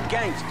 foreign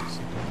gangsters.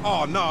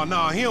 Oh,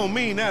 no, he don't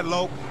mean that,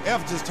 Lo.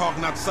 F just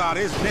talking out the side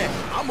of his neck.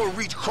 I'ma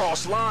reach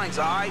cross lines,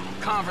 all right?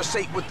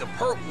 Conversate with the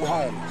purple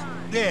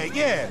homies.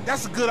 Yeah,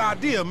 that's a good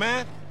idea,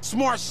 man.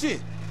 Smart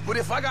shit. But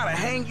if I gotta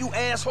hang you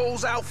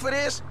assholes out for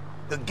this,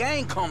 the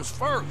gang comes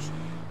first.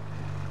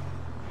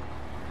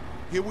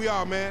 Here we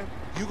are, man.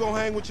 You gonna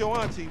hang with your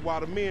auntie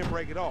while the men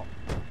break it off.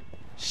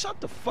 Shut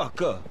the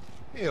fuck up.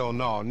 Hell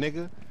no,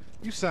 nigga.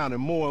 You sounding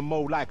more and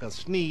more like a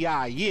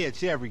snee-eye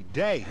itch every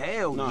day.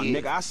 Hell Nah,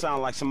 yeah. nigga, I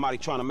sound like somebody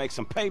trying to make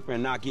some paper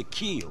and not get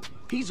killed.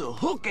 He's a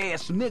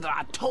hook-ass nigga,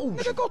 I told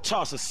you. Nigga, go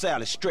toss a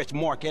salad, stretch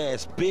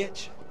mark-ass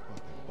bitch.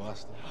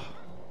 Buster.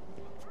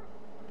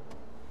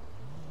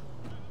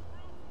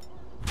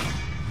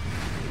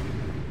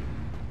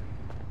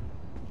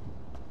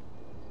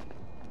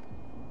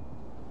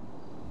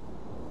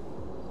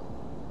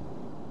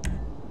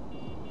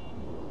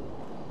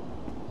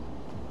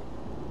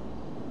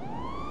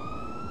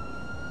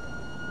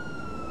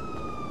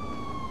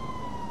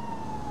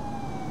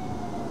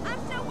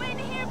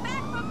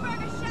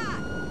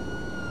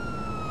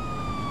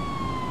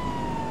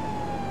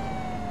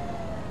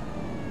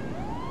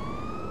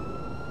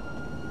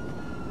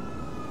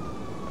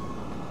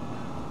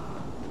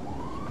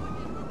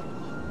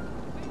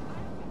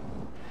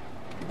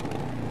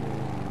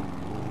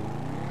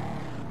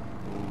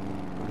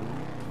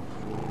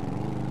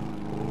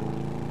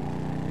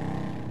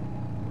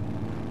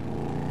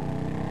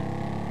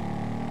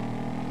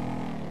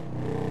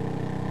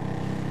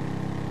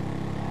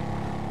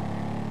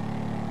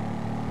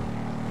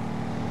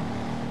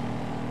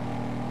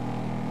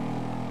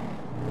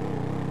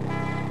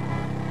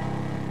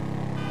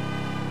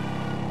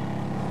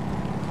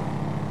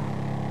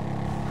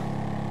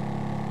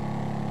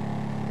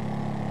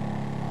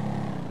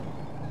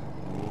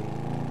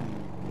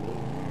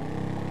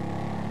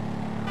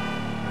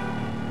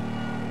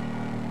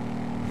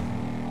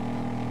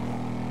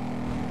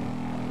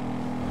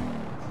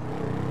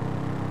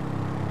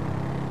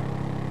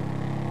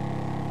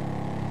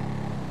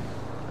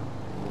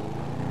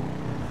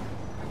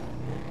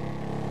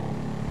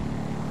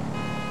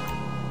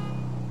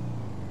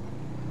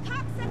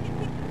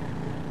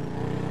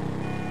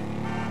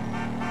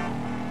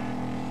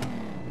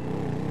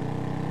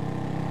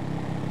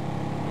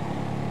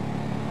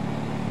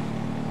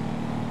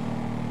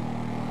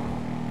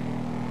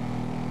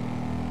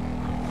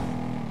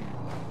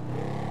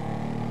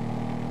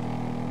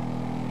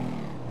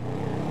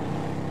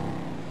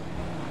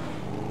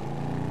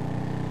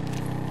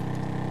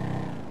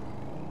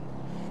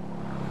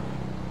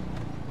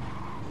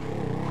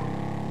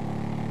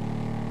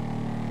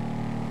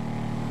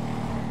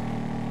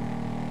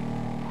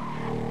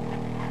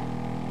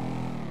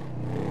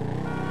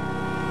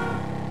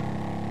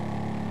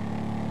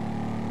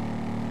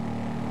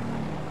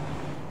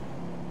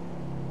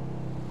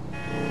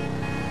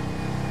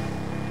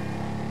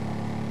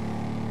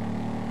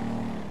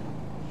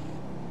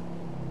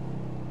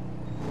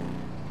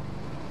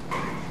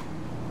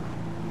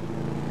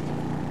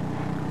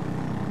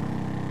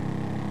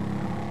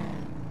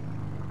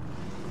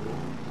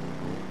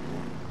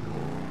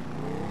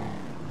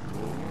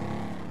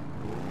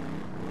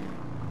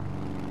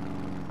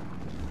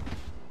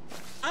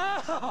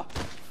 Oh,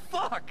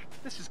 fuck!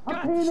 This has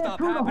got paying to that stop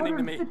crew happening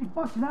to me.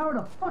 $150 an hour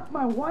to fuck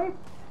my wife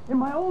in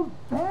my own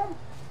bed?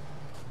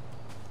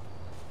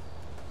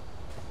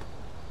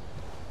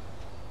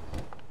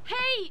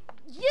 Hey,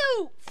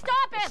 you!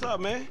 Stop him! What's up,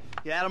 man?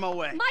 Get out of my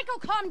way. Michael,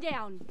 calm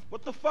down.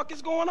 What the fuck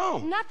is going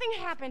on? Nothing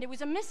happened. It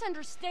was a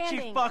misunderstanding.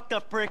 She fucked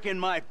a prick in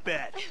my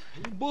bed.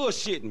 You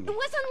bullshitting me. It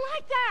wasn't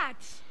like that.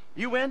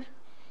 You in?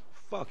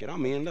 Fuck it,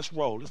 I'm in. Let's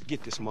roll. Let's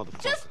get this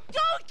motherfucker. Just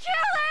don't kill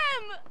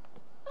him!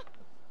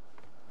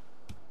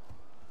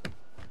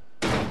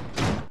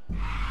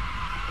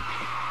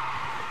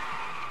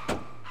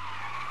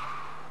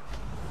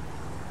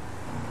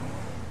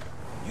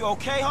 You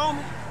okay,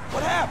 homie?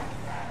 What happened?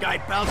 Guy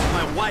bounced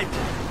my wife.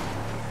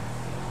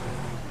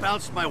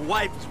 Bounced my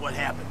wife is what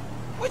happened.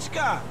 Which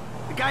guy?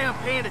 The guy I'm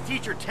paying to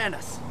teach her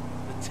tennis.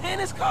 The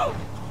tennis coach?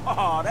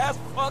 Oh, that's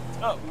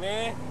fucked up,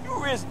 man.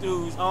 You rich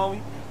dudes,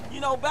 homie.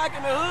 You know, back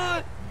in the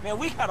hood, man,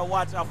 we gotta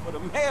watch out for the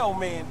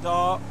mailman,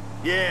 dog.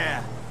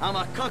 Yeah, I'm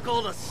a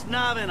cuckold, a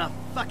snob, and a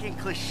fucking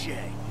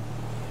cliche.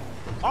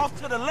 Off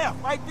to the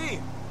left, right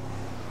there.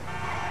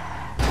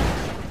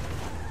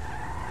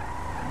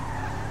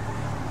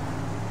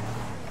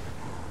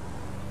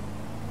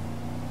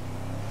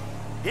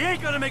 He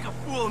ain't gonna make a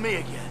fool of me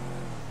again.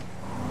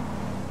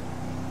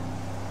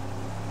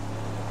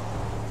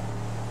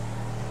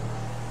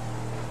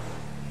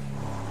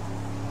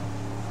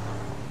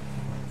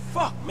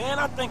 Fuck, man,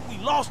 I think we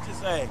lost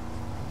his ass.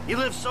 He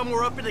lives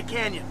somewhere up in the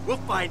canyon. We'll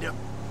find him.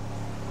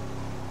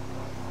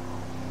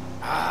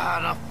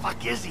 Ah, the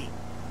fuck is he?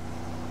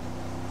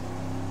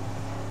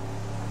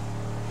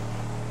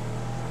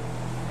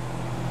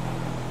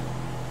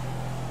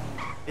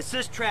 It's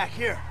this track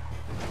here.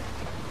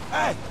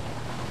 Hey,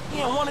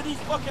 he in one of these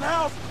fucking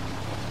houses.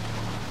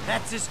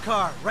 That's his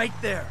car, right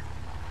there.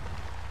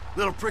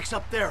 Little prick's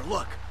up there,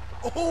 look.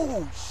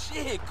 Oh,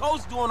 shit,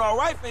 Coach doing all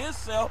right for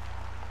himself.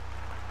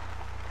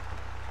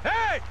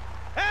 Hey!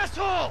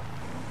 Asshole!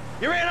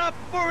 You ran off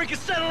before we could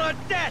settle our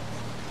debt!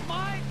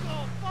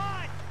 Michael,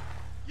 bud!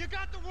 You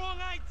got the wrong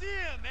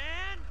idea,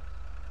 man!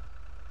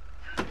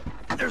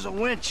 There's a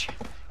winch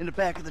in the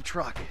back of the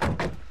truck.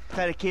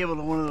 Tied a cable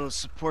to one of those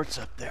supports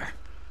up there.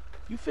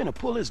 You finna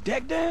pull his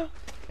deck down?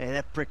 Hey,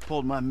 that prick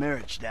pulled my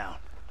marriage down.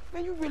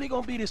 Man, you really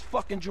gonna be this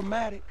fucking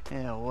dramatic?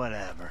 Yeah,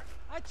 whatever.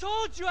 I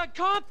told you I'd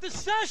comp the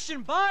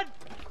session, bud!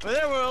 Well,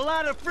 there were a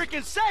lot of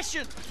freaking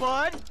sessions,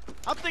 bud!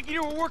 I'm thinking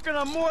you were working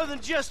on more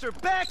than just her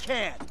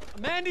backhand.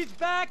 Mandy's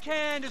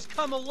backhand has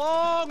come a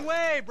long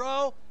way,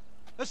 bro.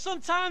 But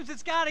sometimes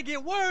it's gotta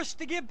get worse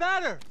to get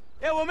better.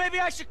 Yeah, well, maybe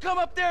I should come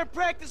up there and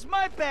practice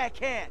my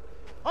backhand.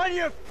 On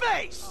your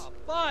face! Oh,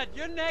 bud,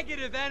 your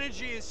negative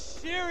energy is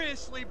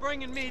seriously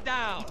bringing me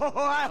down. Oh,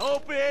 I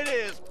hope it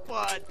is,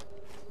 bud.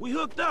 We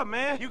hooked up,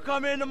 man. You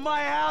come into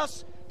my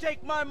house,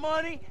 take my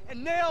money,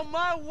 and nail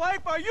my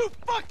wife? Are you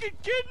fucking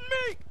kidding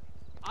me?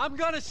 I'm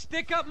gonna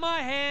stick up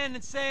my hand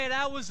and say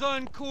that was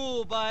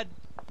uncool, bud.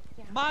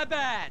 My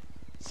bad.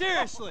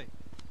 Seriously.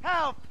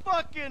 How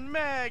fucking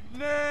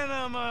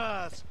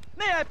magnanimous!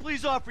 May I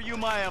please offer you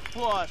my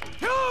applause?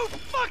 You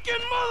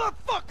fucking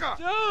motherfucker!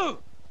 Dude!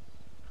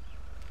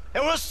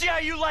 And we'll see how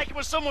you like it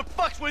when someone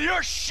fucks with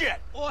your shit!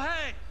 Well,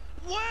 hey,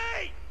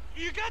 wait!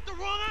 You got the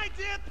wrong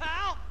idea,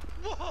 pal!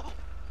 Whoa!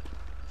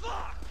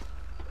 Fuck!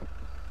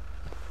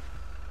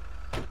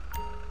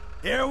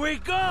 Here we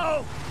go!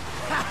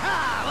 Ha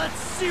ha! Let's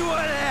see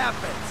what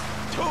happens!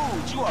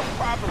 Dude, you are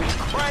probably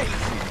crazy.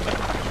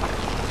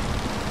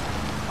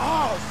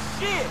 Oh,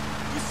 shit!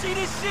 You see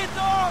this shit,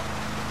 dog?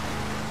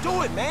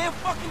 Do it, man.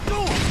 Fucking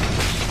do it!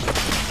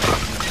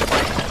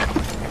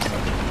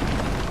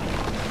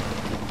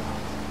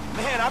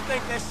 Man, I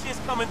think that shit's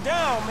coming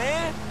down,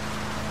 man.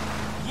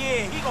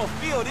 Yeah, he gonna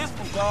feel this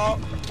one,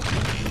 dog.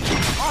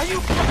 Are you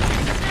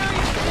fucking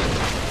serious?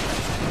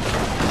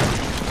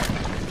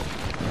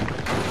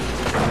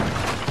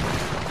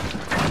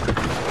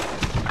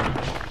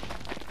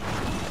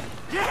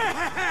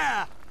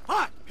 Yeah!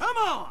 Fuck, come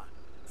on!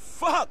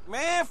 Fuck,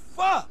 man,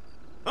 fuck!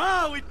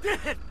 Oh, we did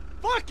it!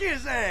 Fuck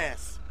his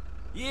ass!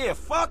 Yeah,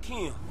 fuck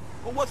him.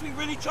 But was we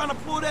really trying to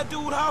pull that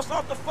dude's house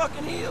off the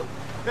fucking hill?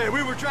 Hey,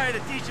 we were trying to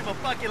teach him a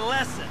fucking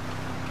lesson.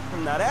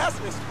 Now that's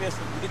an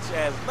expensive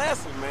bitch-ass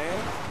lesson,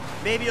 man.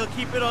 Maybe he'll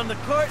keep it on the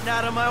court and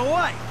out of my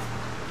wife.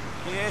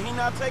 Yeah, he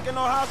not taking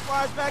no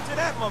housewives back to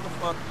that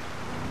motherfucker.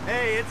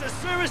 Hey, it's a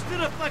service to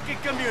the fucking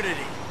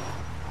community.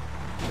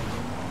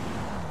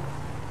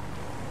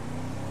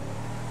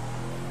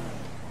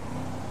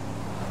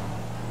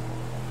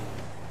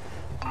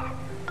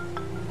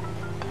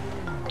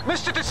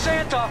 Mr.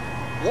 DeSanta,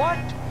 what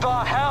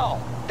the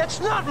hell? That's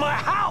not my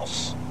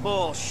house!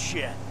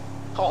 Bullshit.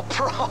 Oh,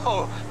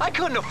 bro, I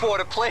couldn't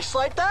afford a place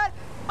like that.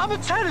 I'm a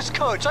tennis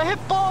coach. I hit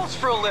balls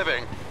for a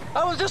living.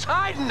 I was just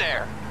hiding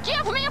there.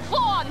 Give me a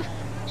phone!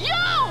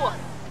 You!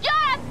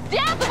 You're a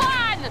dead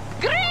one!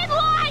 Green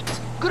light!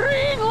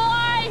 Green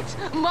light!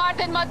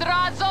 Martin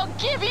Madrazo,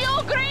 give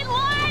you green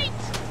light!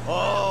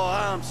 Oh,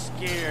 I'm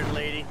scared,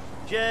 lady.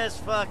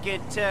 Just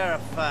fucking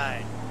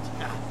terrified.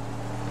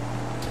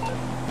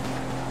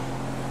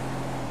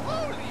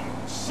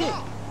 Shit!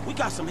 We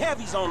got some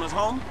heavies on us,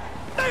 homie.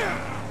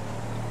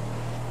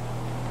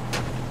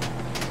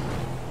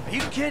 Are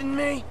you kidding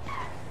me?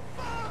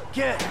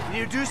 Kid, can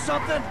you do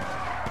something?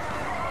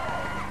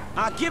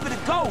 I'll give it a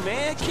go,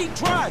 man. Keep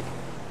driving.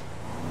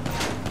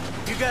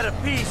 You got a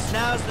piece.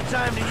 Now's the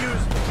time to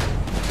use it.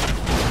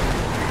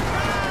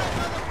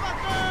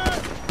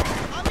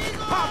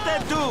 Pop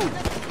that dude.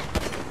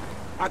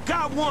 I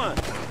got one.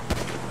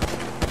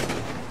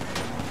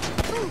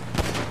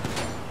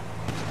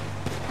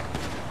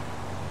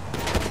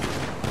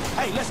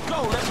 Hey, let's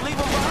go. Let's leave him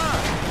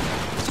behind.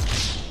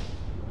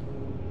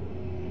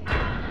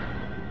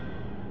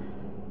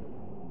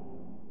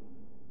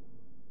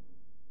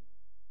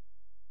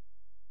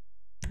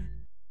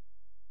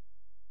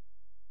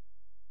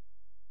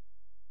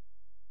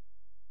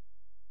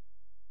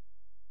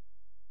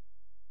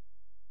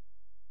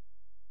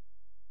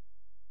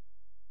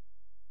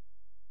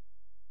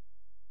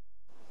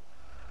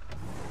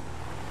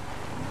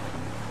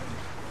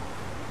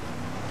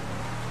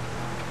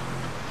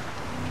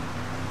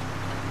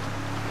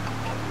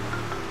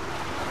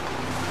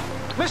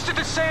 Mr.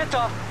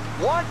 DeSanta,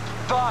 what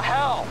the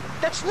hell?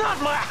 That's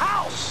not my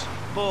house!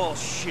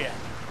 Bullshit.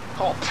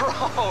 Oh,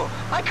 bro,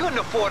 I couldn't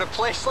afford a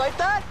place like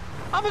that.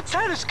 I'm a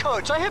tennis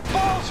coach. I hit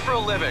balls for a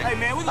living. Hey,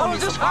 man, we I gonna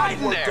was need just some body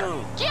hiding work there.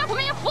 done. Give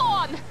me a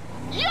phone!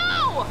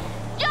 You!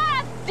 You're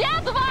a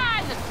dead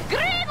one!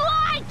 Green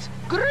light!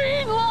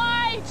 Green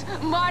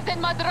light!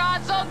 Martin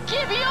Madrazo,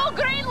 give you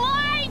green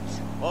light!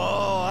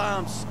 Oh,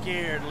 I'm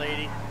scared,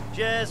 lady.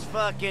 Just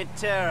fucking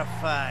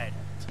terrified.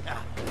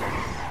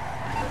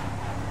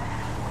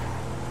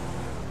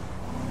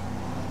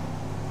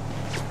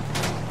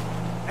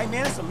 Hey,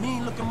 man, there's some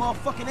mean-looking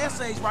motherfucking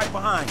essays right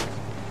behind us.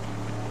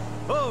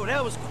 Oh,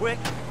 that was quick.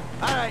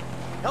 All right,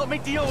 help me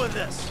deal with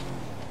this.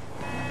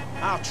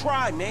 I'll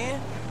try,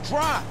 man.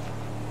 Try.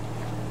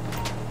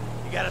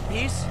 You got a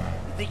piece?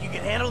 You think you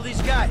can handle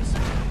these guys?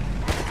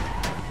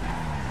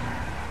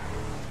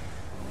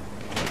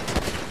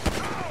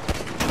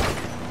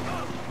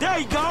 There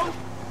you go.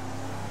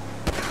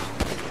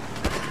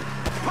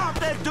 Pop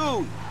that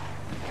dude.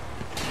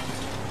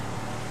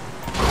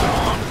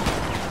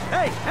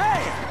 Hey,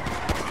 hey!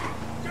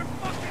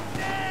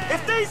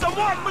 If these are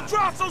Martin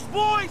Madrazo's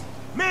boys,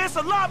 man, it's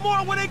a lot more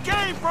where they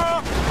came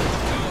from.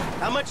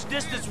 How much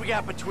distance we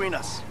got between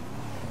us?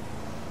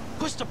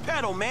 Push the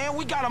pedal, man.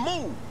 We gotta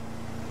move.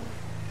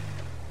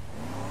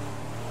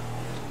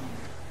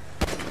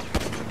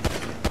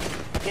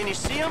 Can you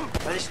see them?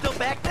 Are they still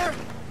back there?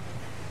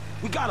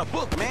 We got a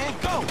book, man.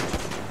 Go.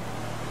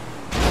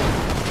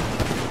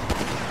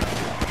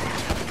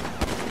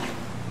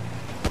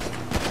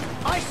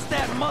 Ice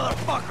that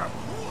motherfucker!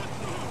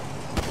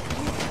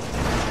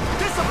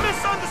 This a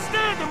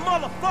misunderstanding,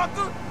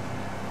 motherfucker.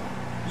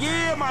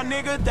 Yeah, my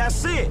nigga,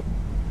 that's it.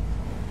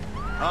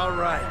 All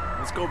right,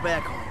 let's go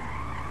back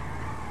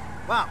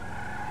home. Wow.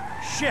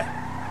 Shit.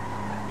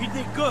 You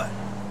did good.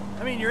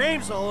 I mean, your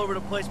aim's all over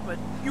the place, but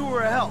you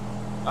were a help.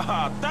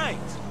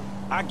 Thanks.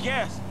 I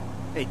guess.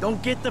 Hey,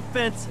 don't get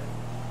defensive.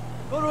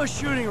 Go to a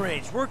shooting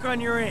range, work on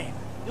your aim.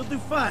 You'll do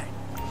fine.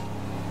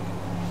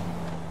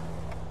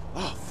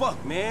 Oh,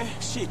 fuck, man.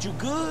 Shit, you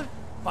good?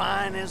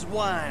 Fine as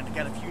wine.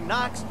 Got a few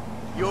knocks.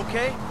 You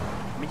okay?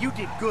 I mean, you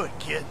did good,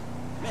 kid.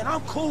 Man, I'm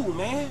cool,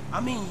 man.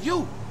 I mean,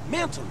 you.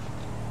 Mentally.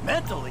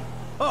 Mentally?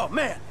 Oh,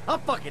 man, I'm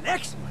fucking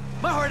excellent.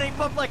 My heart ain't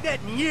pumped like that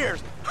in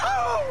years.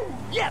 Oh,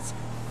 yes!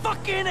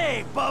 Fucking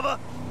A, Bubba!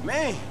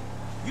 Man,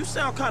 you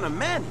sound kind of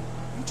manly.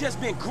 You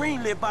just been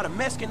greenlit by the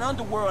Mexican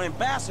underworld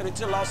ambassador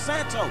to Los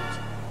Santos.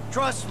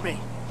 Trust me,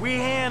 we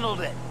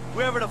handled it.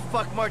 Whoever the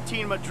fuck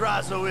Martin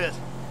Madrazo is,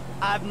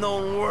 I've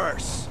known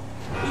worse.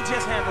 We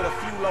just handled a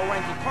few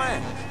low-ranking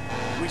crimes.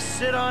 We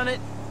sit on it,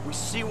 we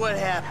see what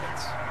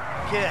happens.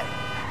 Kid,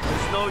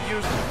 there's no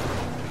use...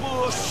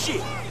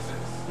 Bullshit!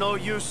 No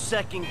use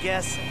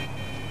second-guessing.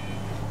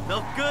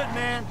 Felt good,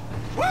 man.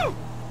 Woo!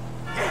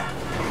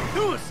 Yeah,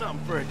 doing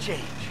something for a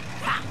change.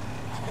 Ha!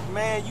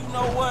 Man, you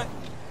know what?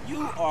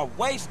 You are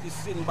wasted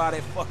sitting by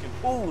that fucking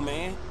pool,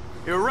 man.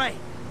 You're right.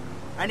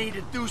 I need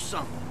to do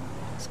something.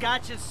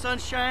 Scotch and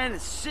sunshine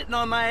is sitting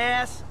on my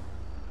ass.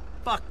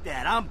 Fuck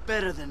that, I'm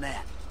better than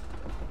that.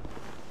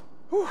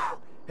 Whew.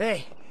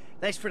 Hey,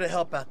 thanks for the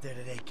help out there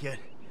today, kid.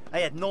 I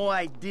had no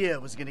idea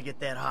it was gonna get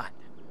that hot.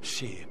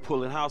 Shit,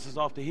 pulling houses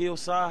off the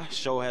hillside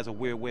sure has a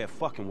weird way of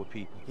fucking with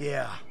people.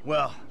 Yeah,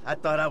 well, I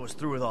thought I was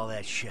through with all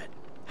that shit.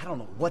 I don't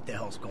know what the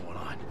hell's going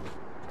on.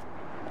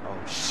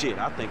 Oh, shit,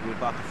 I think we're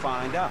about to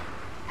find out.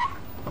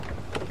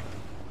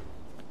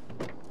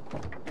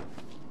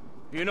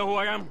 You know who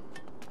I am?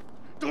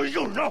 Do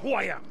you know who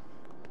I am?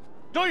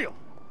 Do you?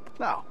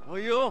 No.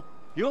 Well,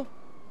 you?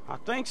 I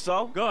think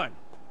so. Good.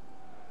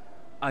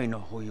 I know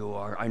who you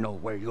are. I know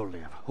where you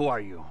live. Who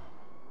are you?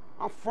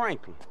 I'm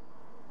Franklin.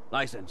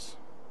 License.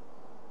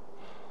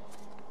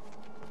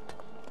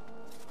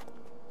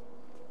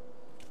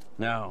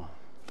 Now,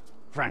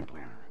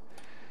 Franklin,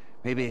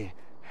 maybe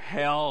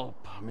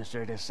help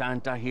Mr.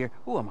 DeSanta here.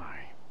 Who am I?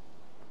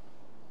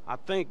 I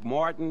think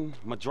Martin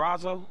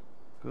Madrazo.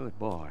 Good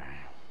boy.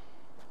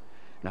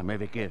 Now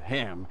maybe give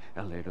him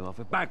a little of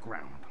a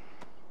background.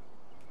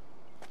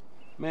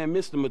 Man,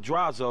 Mr.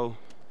 Madrazo...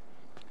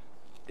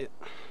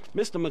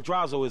 Mr.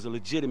 Madrazo is a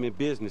legitimate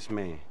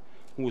businessman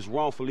who was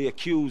wrongfully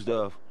accused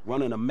of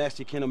running a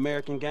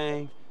Mexican-American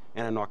gang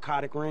and a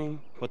narcotic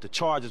ring, but the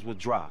charges were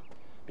dropped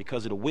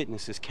because of the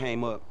witnesses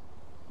came up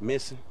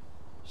missing.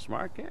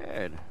 Smart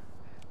kid.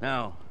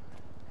 Now,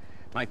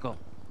 Michael,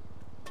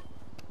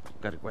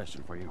 got a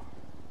question for you.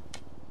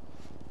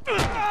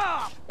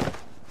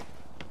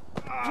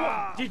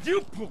 Did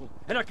you pull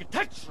an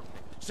architectural,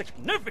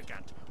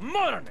 significant,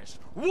 modernist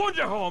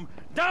wonder home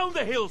down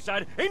the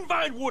hillside in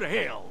Vinewood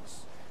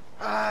Hills?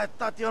 I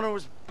thought the owner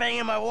was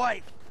banging my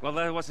wife. Well,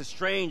 that was a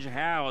strange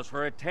house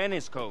for a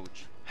tennis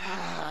coach.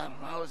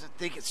 I wasn't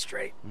thinking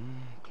straight.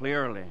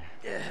 Clearly.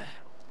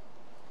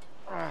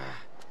 Yeah.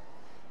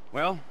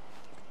 Well,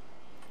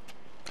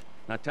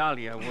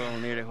 Natalia will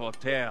need a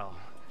hotel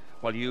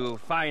while you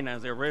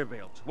finance the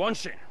rebuild, won't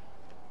she?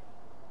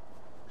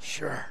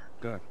 Sure.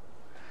 Good.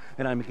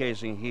 And I'm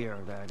guessing here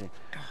that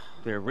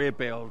the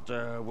rebuild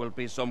will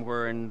be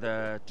somewhere in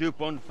the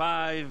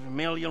 2.5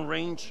 million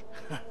range?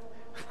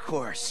 Of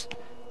course.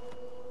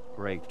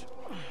 Great.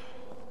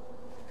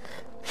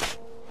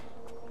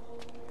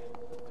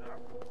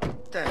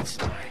 That's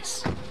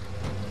nice.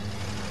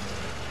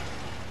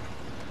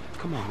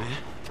 Come on, man.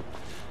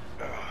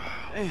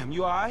 Damn,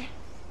 you all right?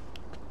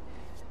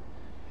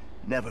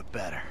 Never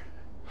better.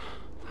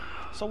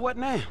 So what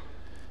now?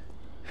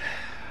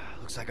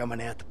 Looks like I'm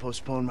gonna have to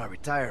postpone my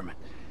retirement.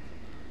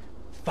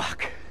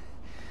 Fuck.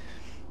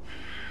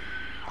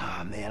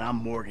 Oh, man, I'm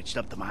mortgaged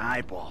up to my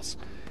eyeballs.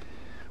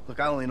 Look,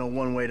 I only know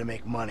one way to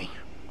make money.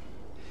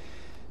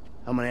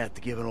 I'm gonna have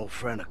to give an old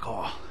friend a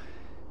call.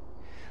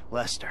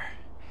 Lester.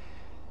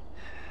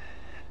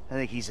 I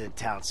think he's in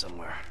town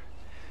somewhere.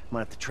 I'm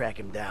gonna have to track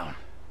him down.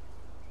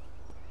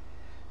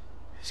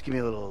 Just give me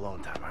a little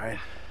alone time, all right?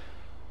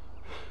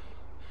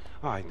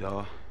 All right,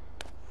 dawg.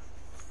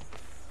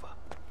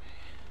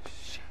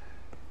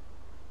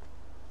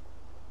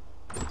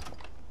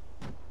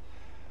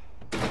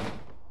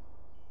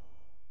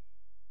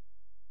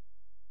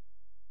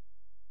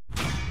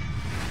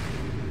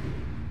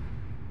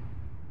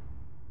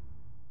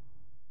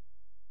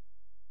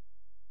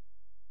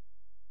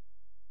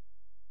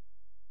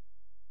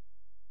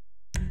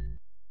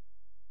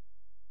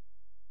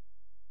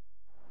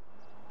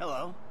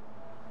 Hello.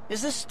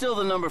 Is this still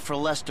the number for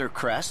Lester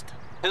Crest?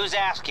 Who's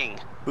asking?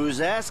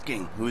 Who's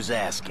asking? Who's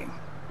asking?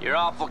 You're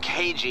awful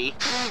cagey.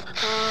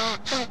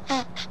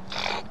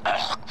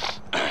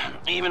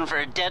 Even for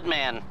a dead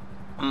man,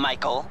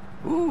 Michael.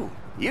 Ooh,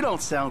 you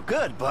don't sound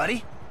good,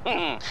 buddy.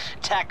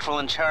 Tactful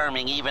and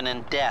charming even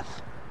in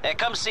death.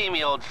 Come see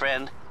me, old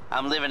friend.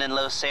 I'm living in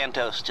Los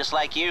Santos, just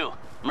like you.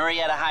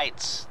 Murrieta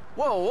Heights.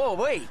 Whoa,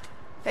 wait.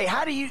 Hey,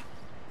 how do you...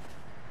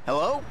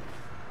 Hello?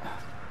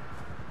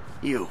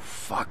 You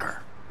fucker.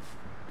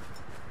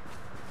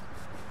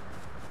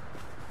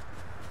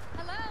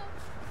 Hello?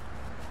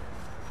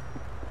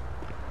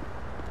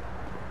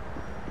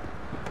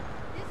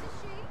 This is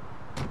she?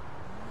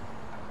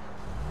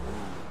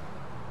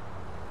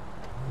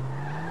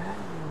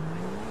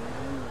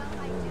 Well,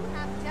 I do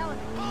have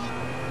television.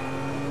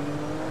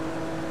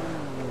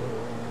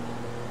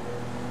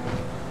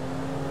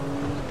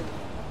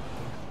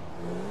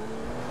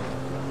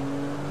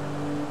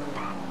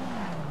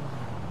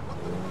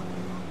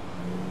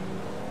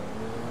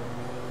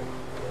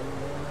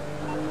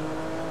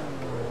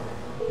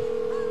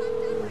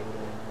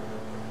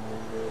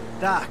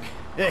 Doc,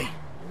 hey.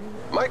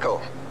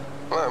 Michael,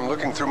 I'm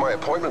looking through my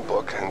appointment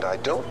book, and I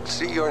don't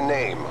see your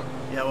name.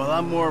 Yeah, well,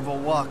 I'm more of a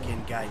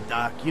walk-in guy,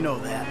 Doc. You know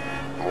that.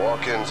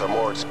 Walk-ins are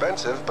more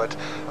expensive, but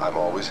I'm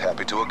always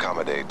happy to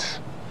accommodate.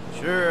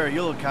 Sure,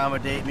 you'll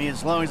accommodate me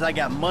as long as I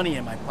got money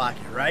in my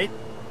pocket, right?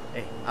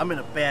 Hey, I'm in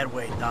a bad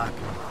way, Doc.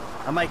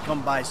 I might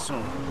come by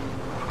soon.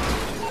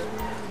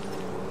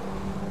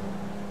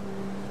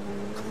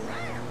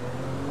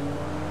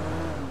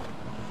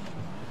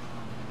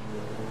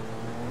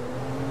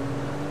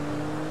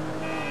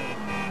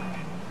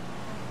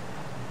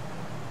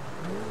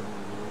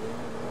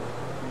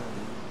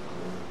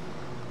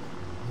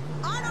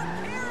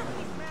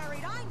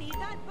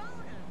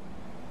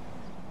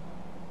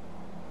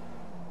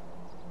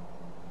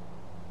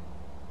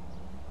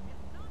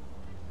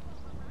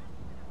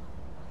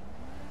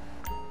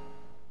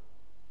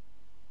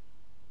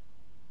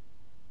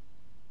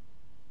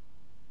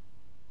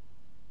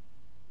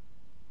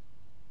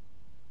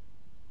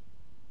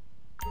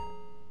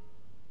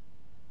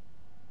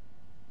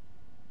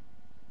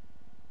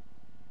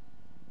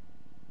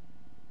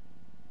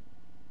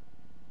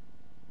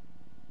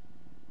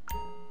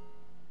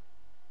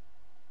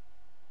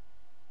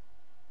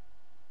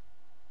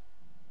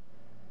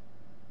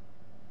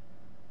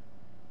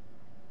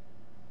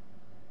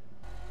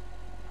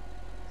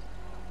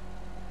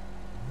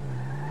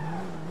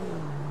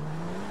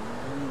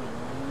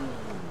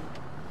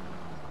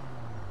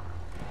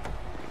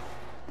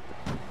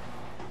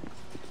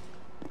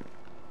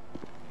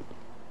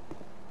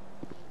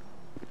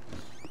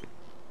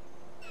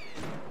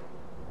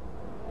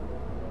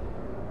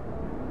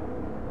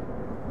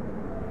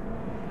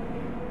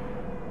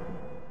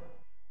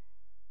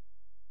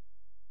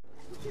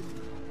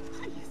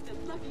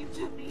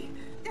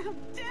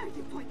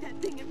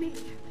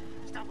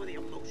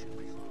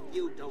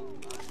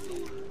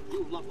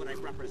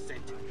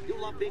 represent. You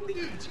love being the...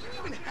 Dude, do you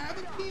even have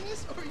a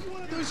penis? Or are you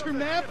one of those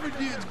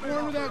hermaphrodites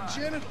born without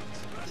genitals?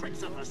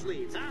 Tricks up our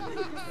sleeves, huh?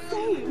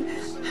 Dave,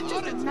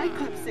 just a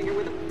nightclub singer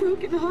with a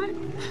broken heart.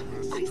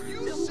 I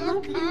still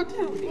love you,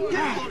 Tony.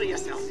 Get hold of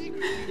yourself.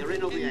 You're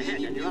in over your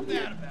head and you're up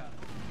there.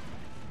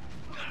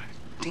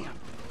 Damn.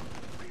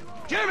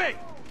 Jimmy!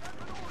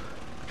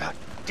 God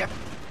damn it.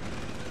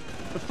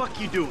 The fuck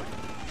you doing?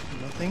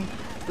 Nothing.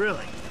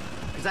 Really?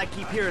 Because I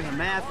keep hearing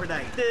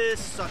hermaphrodite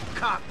this, a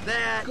cock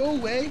that. Go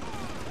away.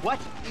 What?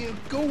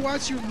 Go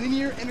watch your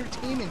linear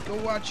entertainment. Go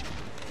watch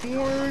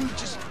porn.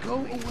 Just go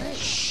away.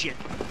 Shit.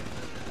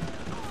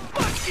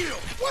 Fuck you!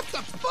 What the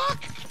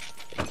fuck?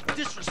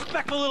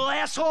 Disrespectful little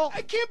asshole!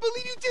 I can't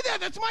believe you did that!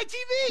 That's my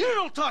TV! You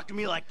don't talk to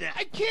me like that!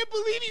 I can't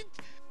believe you...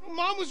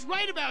 Mom was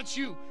right about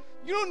you.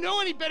 You don't know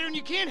any better and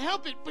you can't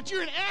help it, but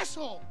you're an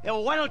asshole. Yeah,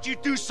 well, why don't you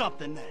do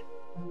something then?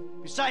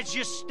 Besides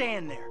just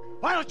stand there.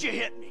 Why don't you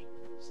hit me?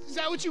 Is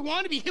that what you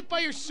want, to be hit by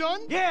your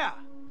son? Yeah!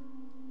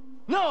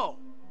 No!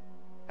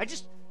 I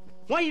just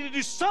want you to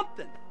do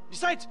something.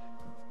 Besides,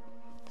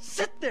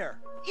 sit there,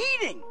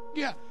 eating!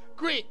 Yeah,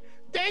 great.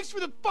 Thanks for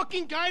the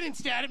fucking guidance,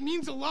 Dad. It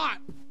means a lot.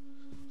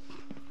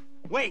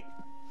 Wait.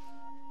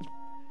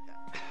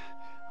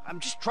 I'm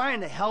just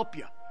trying to help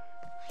you.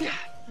 Yeah,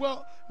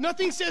 well,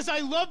 nothing says I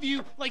love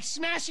you like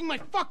smashing my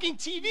fucking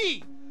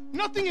TV.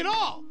 Nothing at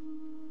all.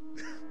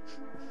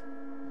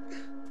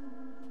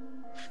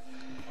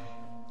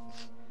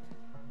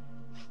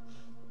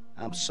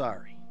 I'm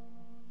sorry.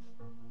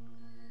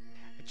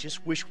 I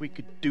just wish we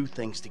could do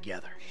things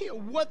together. Yeah,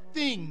 what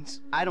things?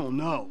 I don't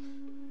know.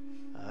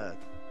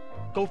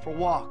 Go for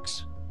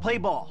walks. Play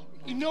ball.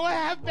 You know I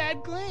have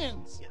bad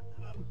glands.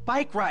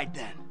 Bike ride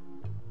then.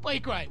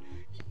 Bike ride?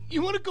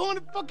 You want to go on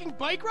a fucking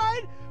bike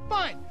ride?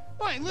 Fine,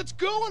 fine, let's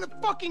go on a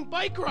fucking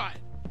bike ride.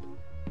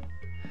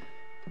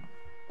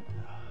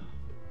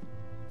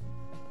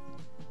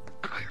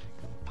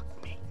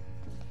 Fuck me.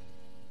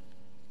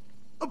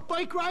 A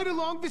bike ride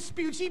along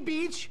Vespucci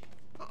Beach?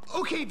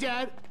 Okay,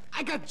 Dad,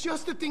 I got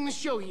just the thing to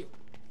show you.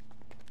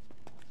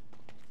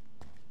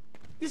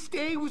 This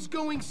day was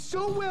going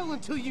so well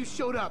until you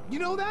showed up. You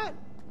know that?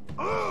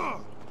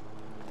 Ugh!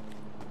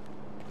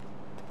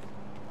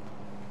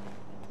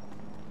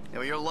 Yeah,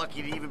 well, you're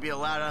lucky to even be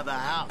allowed out of the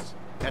house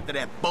after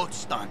that boat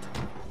stunt.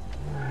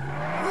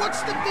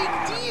 What's the big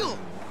deal?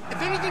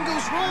 If anything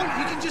goes wrong,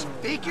 you can just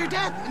fake your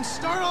death and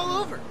start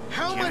all over.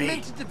 How am I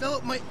meant to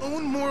develop my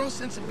own moral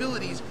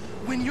sensibilities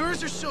when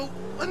yours are so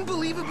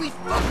unbelievably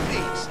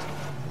fuck-faced?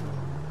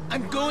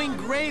 I'm going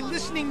gray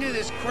listening to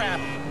this crap.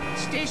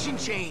 Station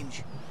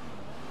change.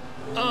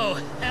 Oh,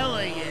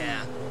 hella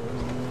yeah.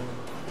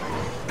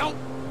 Don't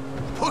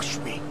push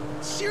me.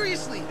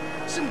 Seriously,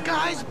 some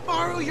guys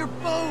borrow your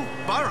bow.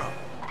 Borrow?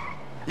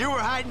 You were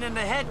hiding in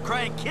the head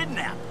crying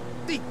kidnap.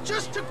 They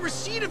just took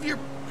receipt of your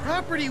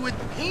property with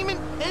payment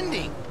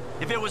pending.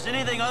 If it was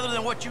anything other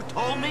than what you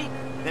told me,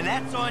 then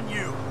that's on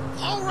you.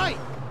 All right,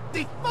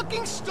 they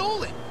fucking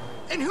stole it.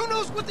 And who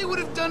knows what they would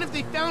have done if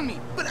they found me.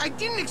 But I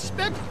didn't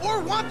expect or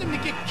want them to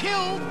get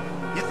killed.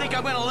 You think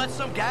I'm gonna let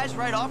some guys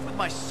ride off with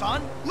my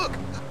son? Look,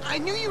 I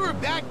knew you were a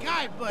bad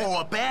guy, but... Oh,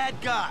 a bad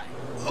guy.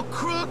 A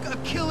crook, a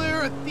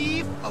killer, a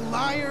thief, a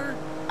liar.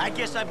 I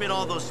guess I've been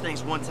all those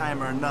things one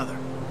time or another,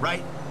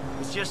 right?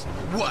 It's just...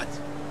 What?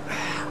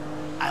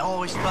 I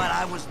always thought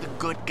I was the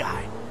good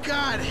guy.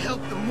 God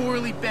help the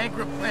morally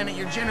bankrupt planet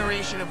your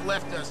generation have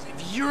left us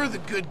if you're the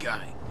good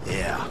guy.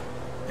 Yeah.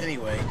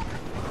 Anyway,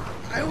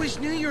 I always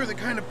knew you were the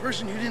kind of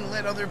person who didn't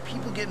let other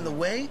people get in the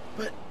way,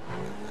 but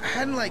I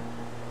hadn't, like,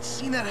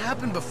 seen that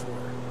happen before.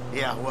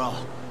 Yeah,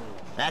 well,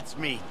 that's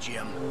me,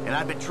 Jim. And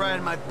I've been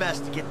trying my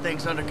best to get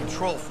things under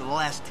control for the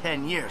last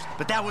 10 years.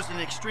 But that was an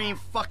extreme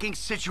fucking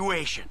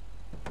situation.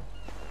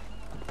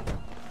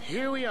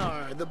 Here we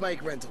are, the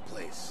bike rental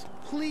place.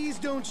 Please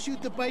don't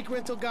shoot the bike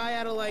rental guy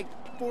out of, like,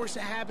 force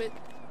of habit.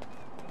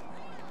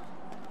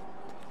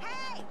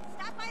 Hey,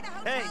 stop by the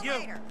hotel Hey, you.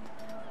 later.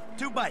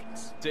 2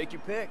 bikes. Take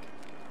your pick.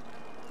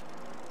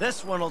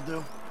 This one'll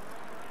do.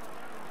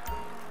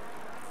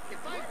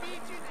 If I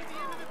beat you to the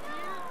end of the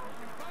pier,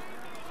 you're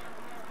buying me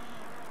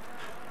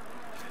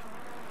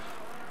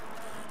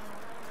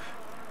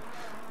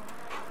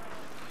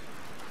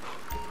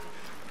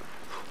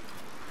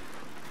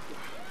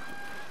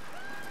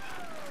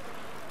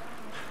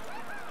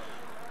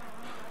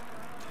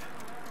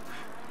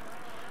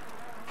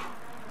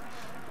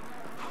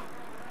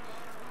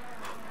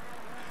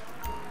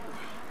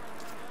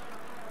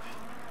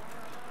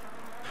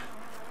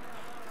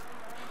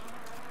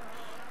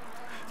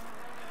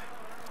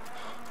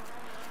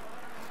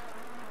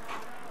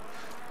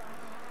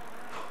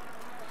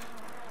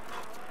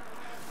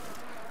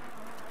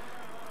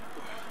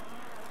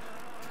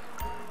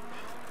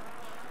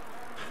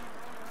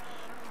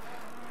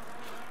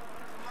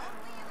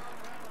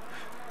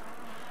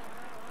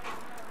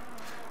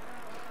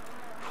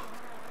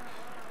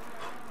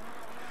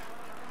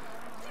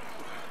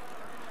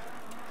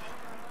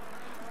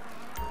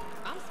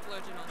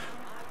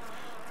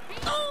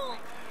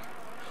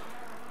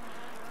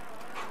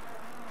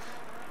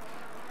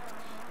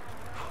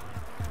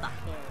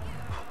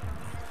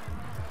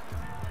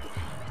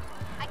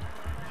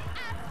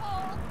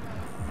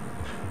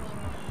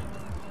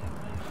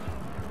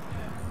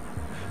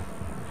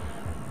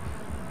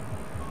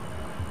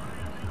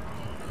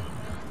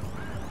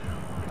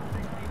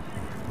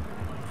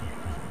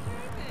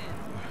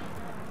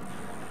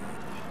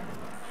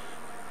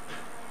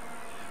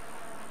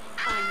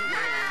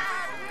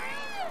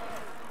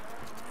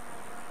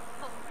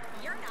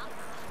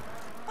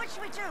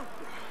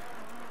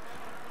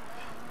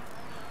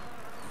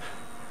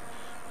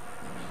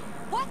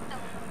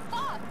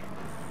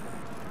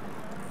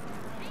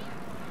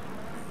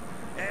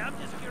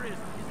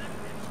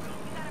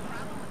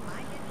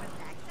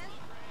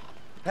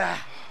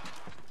Ah.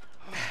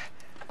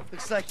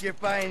 Looks like you're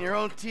buying your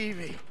own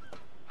TV.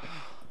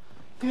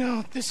 You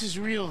know, this is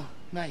real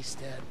nice,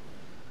 Dad.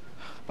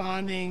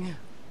 Bonding,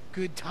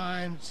 good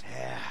times.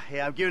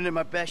 Yeah, I'm giving it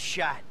my best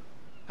shot.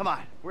 Come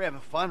on, we're having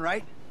fun,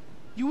 right?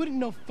 You wouldn't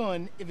know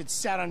fun if it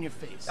sat on your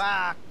face.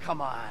 Ah,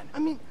 come on. I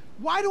mean,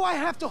 why do I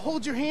have to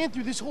hold your hand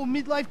through this whole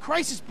midlife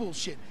crisis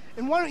bullshit?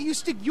 And why don't you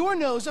stick your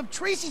nose up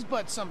Tracy's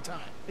butt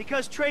sometime?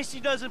 Because Tracy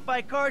doesn't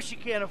buy cars she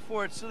can't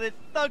afford so that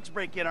thugs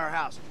break in our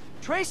house.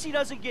 Tracy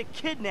doesn't get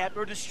kidnapped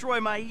or destroy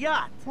my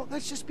yacht. Well,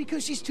 that's just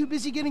because she's too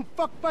busy getting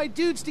fucked by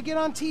dudes to get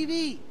on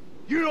TV.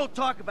 You don't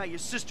talk about your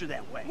sister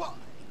that way. Well,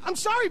 I'm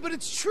sorry, but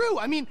it's true.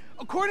 I mean,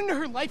 according to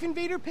her Life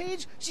Invader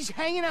page, she's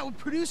hanging out with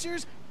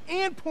producers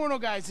and porno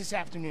guys this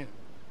afternoon.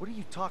 What are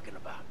you talking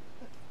about?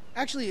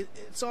 Actually,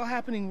 it's all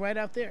happening right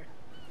out there.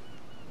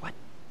 What?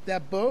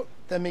 That boat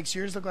that makes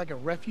yours look like a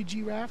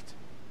refugee raft?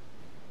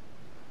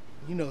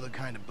 You know the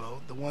kind of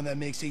boat. The one that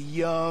makes a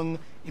young,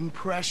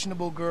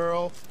 impressionable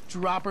girl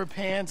drop her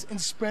pants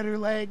and spread her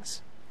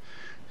legs.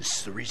 This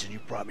is the reason you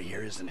brought me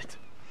here, isn't it?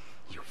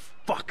 You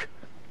fuck.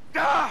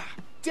 Ah!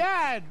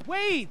 Dad,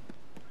 wait!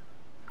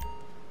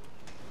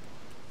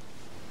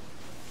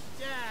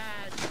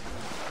 Dad!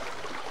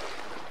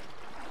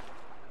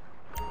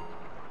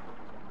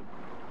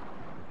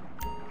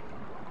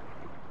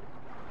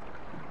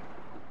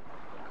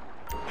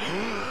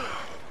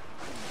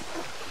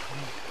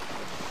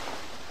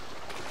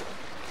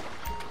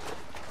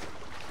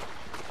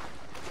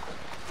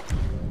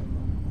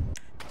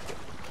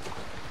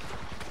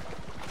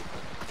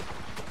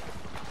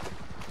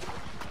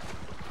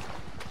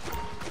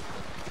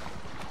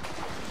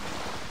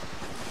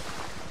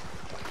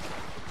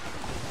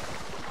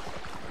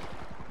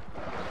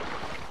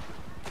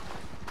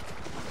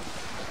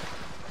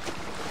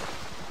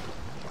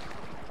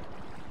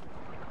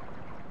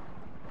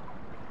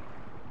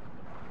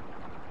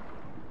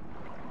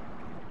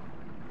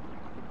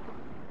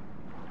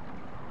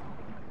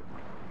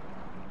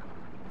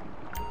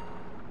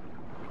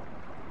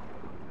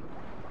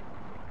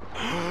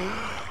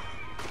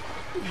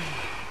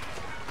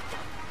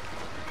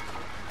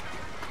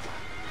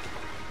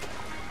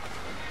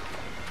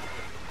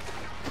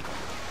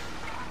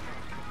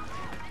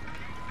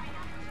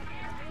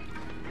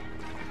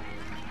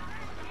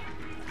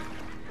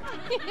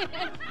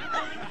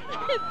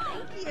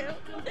 Thank you.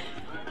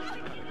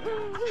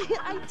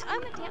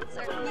 I'm a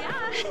dancer.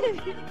 Yeah.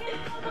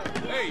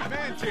 Hey,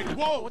 man,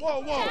 whoa,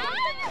 whoa, whoa.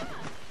 Dad?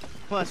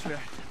 Plus, we're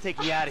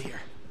taking you out of here.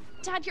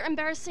 Dad, you're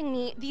embarrassing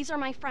me. These are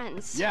my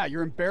friends. Yeah,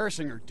 you're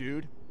embarrassing her,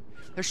 dude.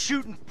 They're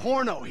shooting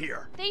porno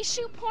here. They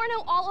shoot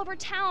porno all over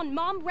town.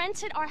 Mom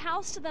rented our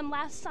house to them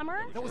last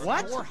summer. That was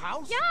What? your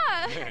house?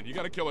 Yeah. Man, you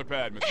got a killer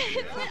pad, Mr.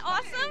 Isn't it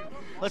awesome?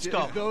 Let's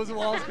go. Those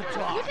walls can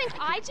talk. You think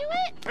I do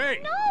it?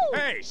 Hey, No.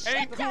 hey, Shit,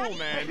 ain't cool, Daddy.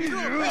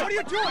 man. What are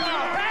you doing?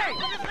 Hey!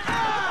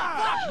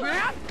 Fuck,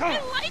 man!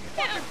 I like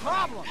him.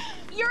 Problem.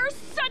 You're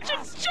such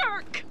a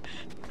jerk.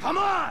 Come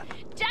on!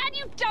 Dad,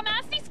 you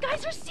dumbass. These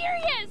guys are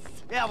serious.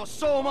 Yeah, well,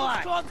 so am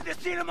I. Go to the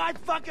seat of my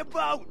fucking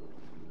boat!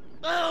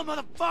 Oh,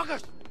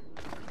 motherfuckers!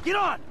 Get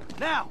on,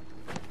 now!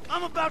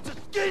 I'm about to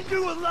skin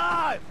you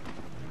alive!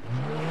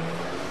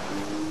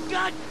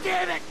 God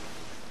damn it!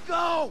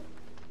 Go!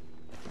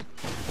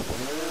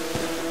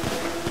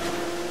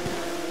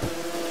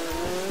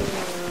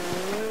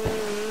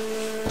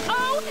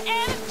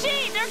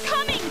 OMG, they're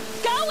coming!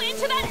 Go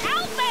into that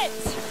outlet!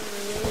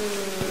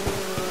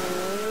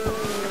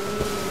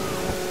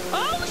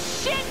 Oh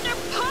shit,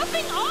 they're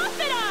puffing off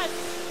at us!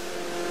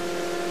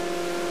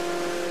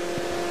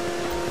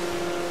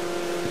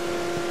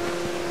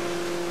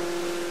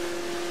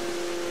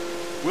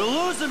 We'll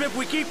lose them if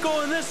we keep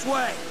going this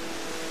way.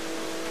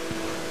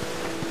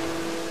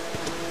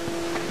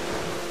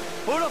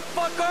 Who the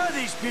fuck are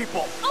these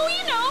people? Oh,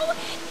 you know,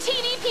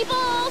 TV people,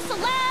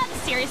 celebs,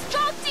 serious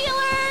drug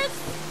dealers.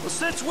 Well,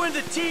 since when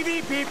did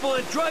TV people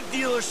and drug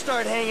dealers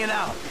start hanging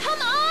out?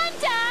 Come on,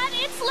 Dad,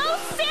 it's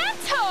Los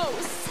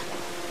Santos.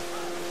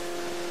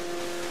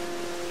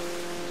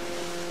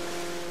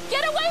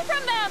 Get away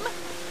from them.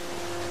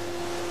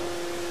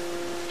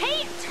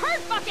 Hey, turd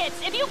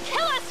buckets, if you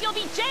kill us, you'll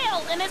be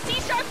jailed and the sea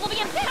shark will be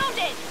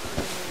impounded.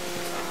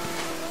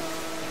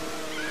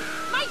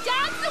 My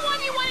dad's the one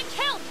you want to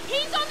kill.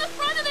 He's on the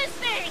front of this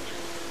thing.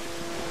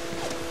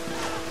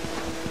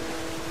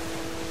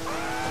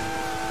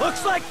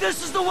 Looks like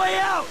this is the way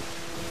out!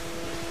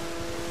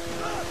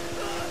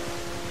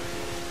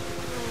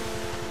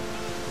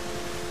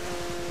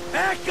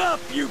 Back up,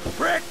 you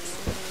pricks!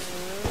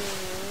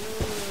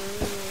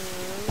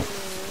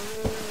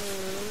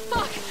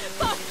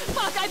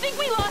 Fuck, I think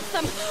we lost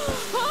them.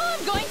 Oh,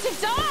 I'm going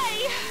to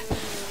die.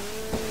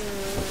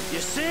 You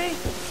see?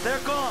 They're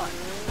gone.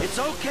 It's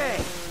okay.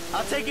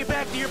 I'll take you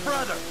back to your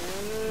brother.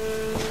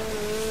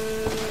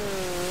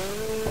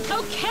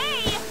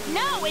 Okay?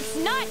 No, it's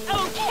not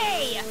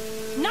okay.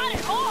 Not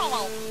at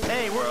all.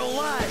 Hey, we're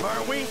alive,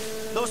 aren't we?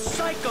 Those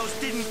psychos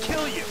didn't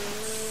kill you.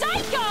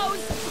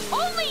 Psychos?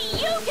 Only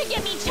you could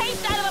get me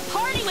chased out of a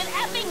party with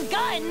effing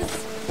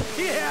guns.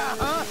 Yeah,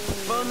 huh?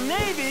 Well,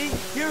 maybe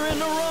you're in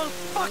the wrong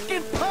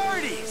fucking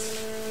parties!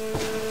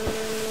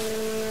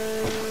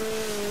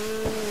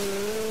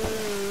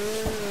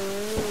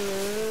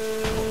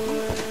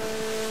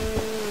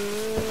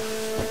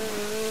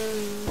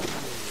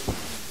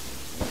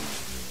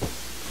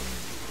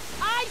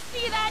 I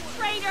see that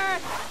traitor!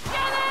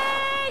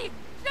 Jimmy!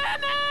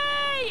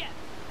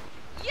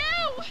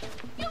 Jimmy!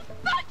 You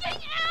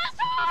fucking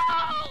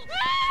asshole!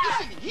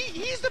 Listen,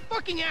 he's the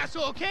fucking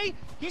asshole, okay?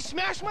 He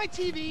smashed my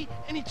TV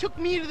and he took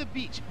me to the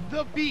beach.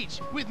 The beach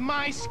with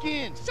my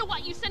skin. So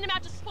what, you sent him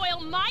out to spoil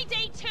my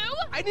day too?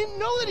 I didn't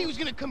know that he was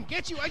gonna come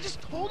get you. I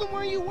just told him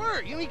where you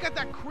were. You know, he got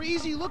that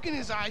crazy look in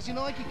his eyes, you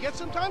know, like he gets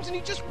sometimes, and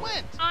he just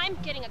went. I'm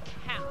getting a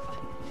cab.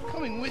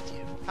 Coming with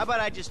you. How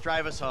about I just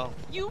drive us home?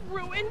 You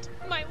ruined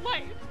my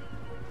life.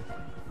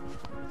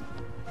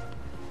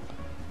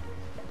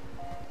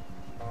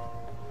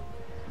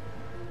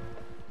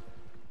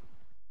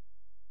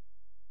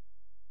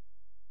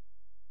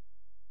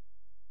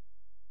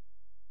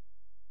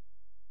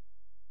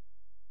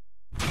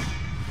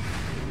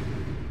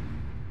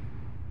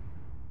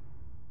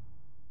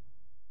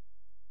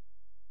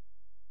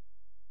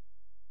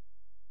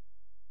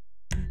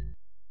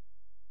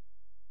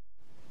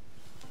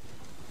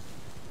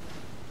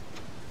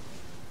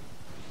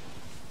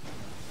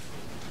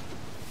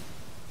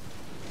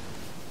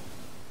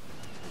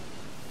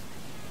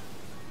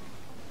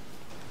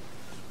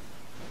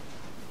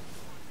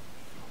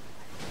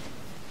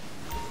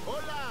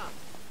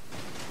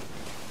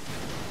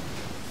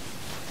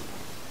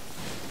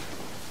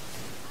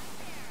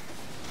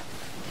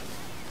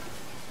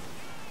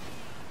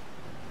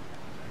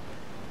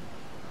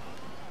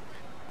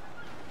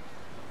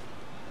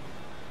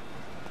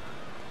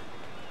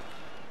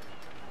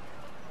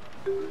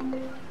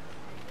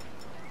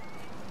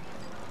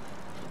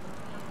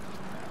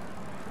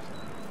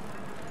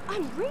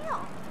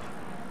 Unreal!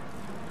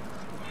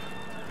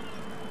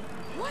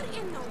 What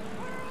in the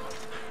world?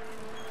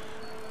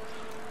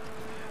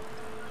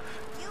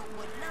 You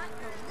would not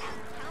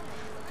believe how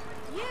much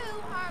you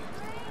are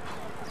brave.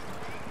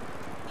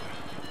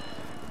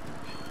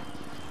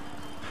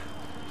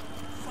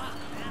 Fuck,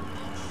 man.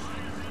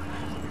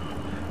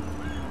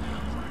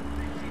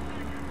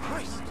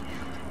 Christ!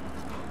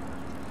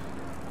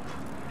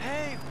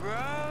 Hey,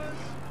 bros.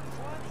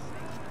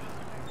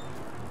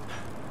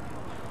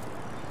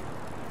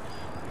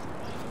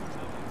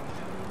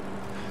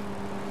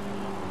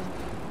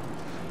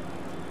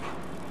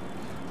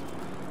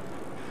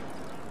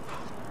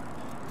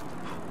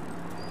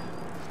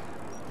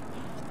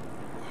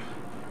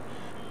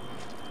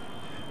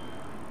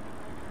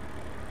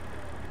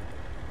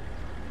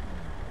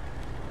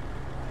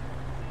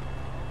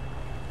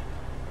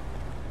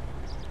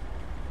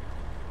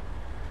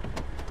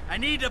 I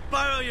need to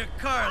borrow your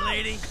car,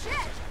 lady. Shit!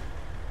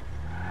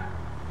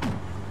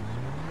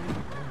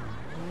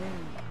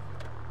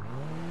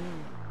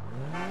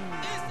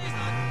 This is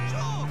a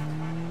joke!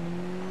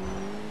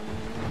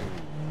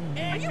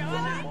 Are you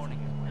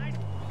blind?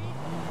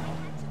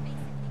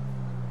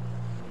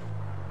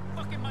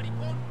 Fucking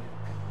maricón.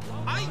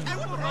 I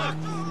would rock.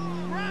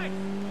 Right.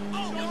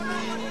 Oh, no.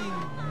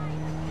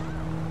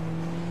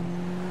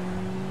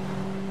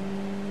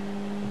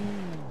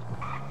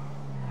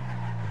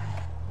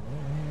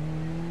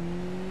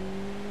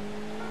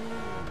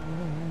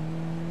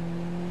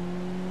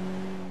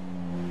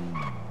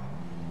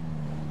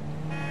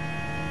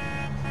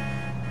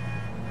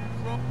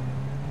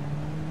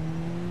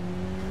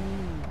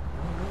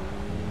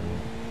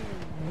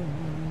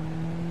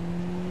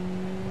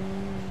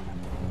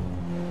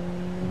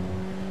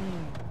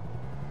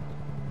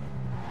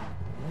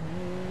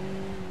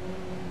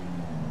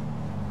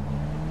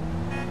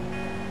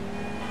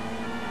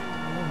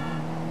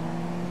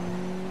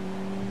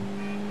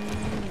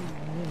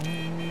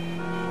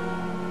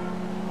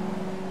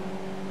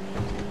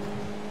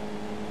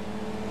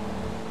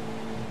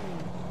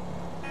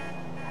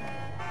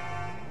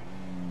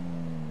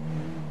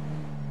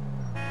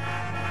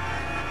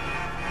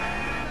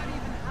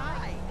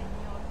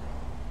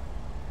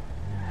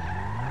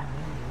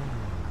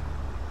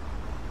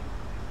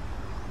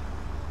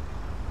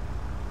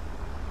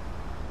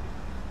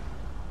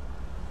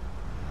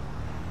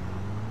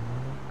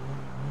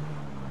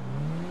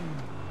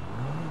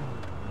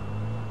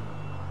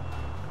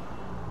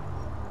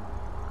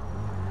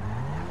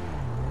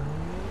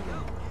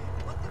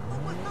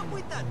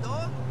 With that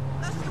dog?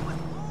 That shit was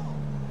wrong.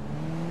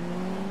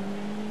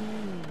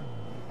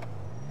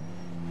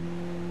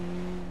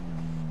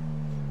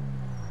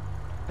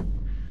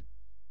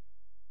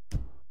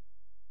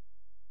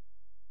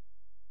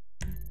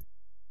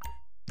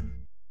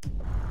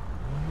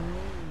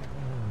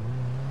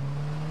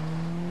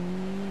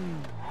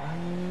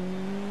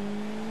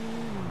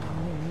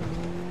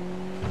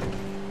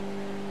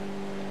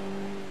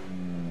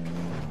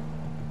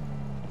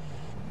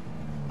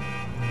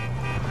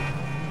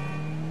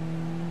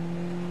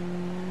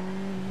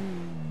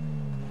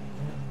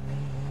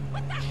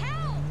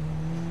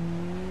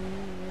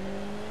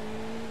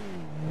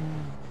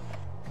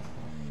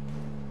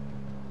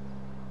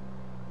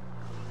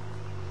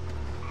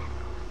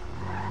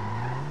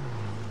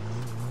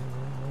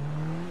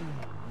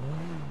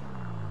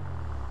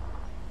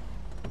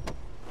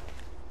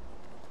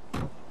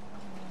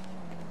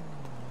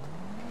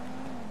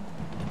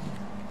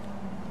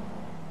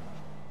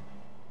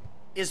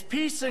 is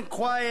peace and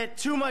quiet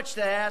too much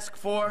to ask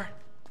for?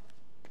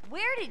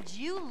 Where did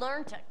you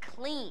learn to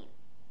clean?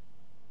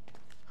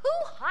 Who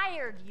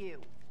hired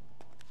you?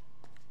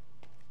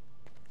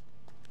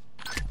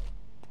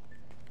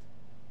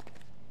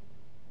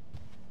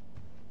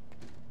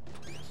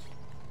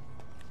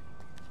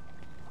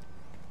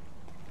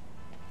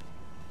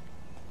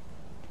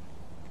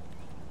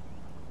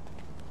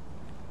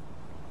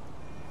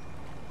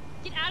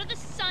 Get out of the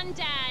sun,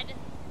 Dad.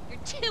 You're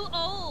too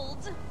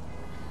old.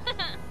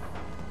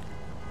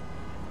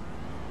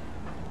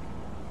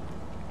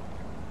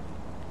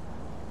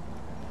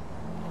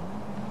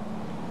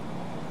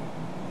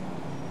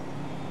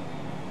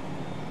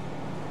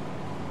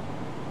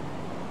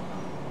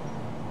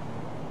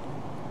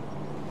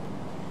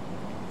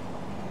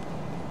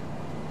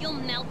 You'll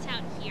melt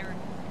out here,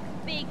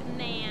 big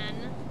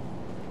man.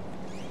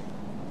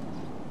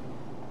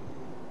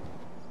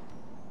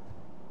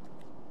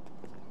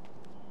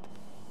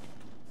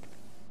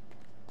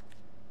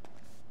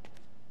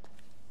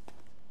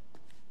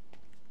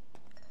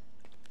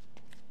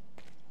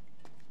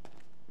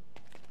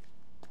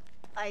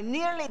 I'm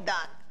nearly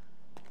done.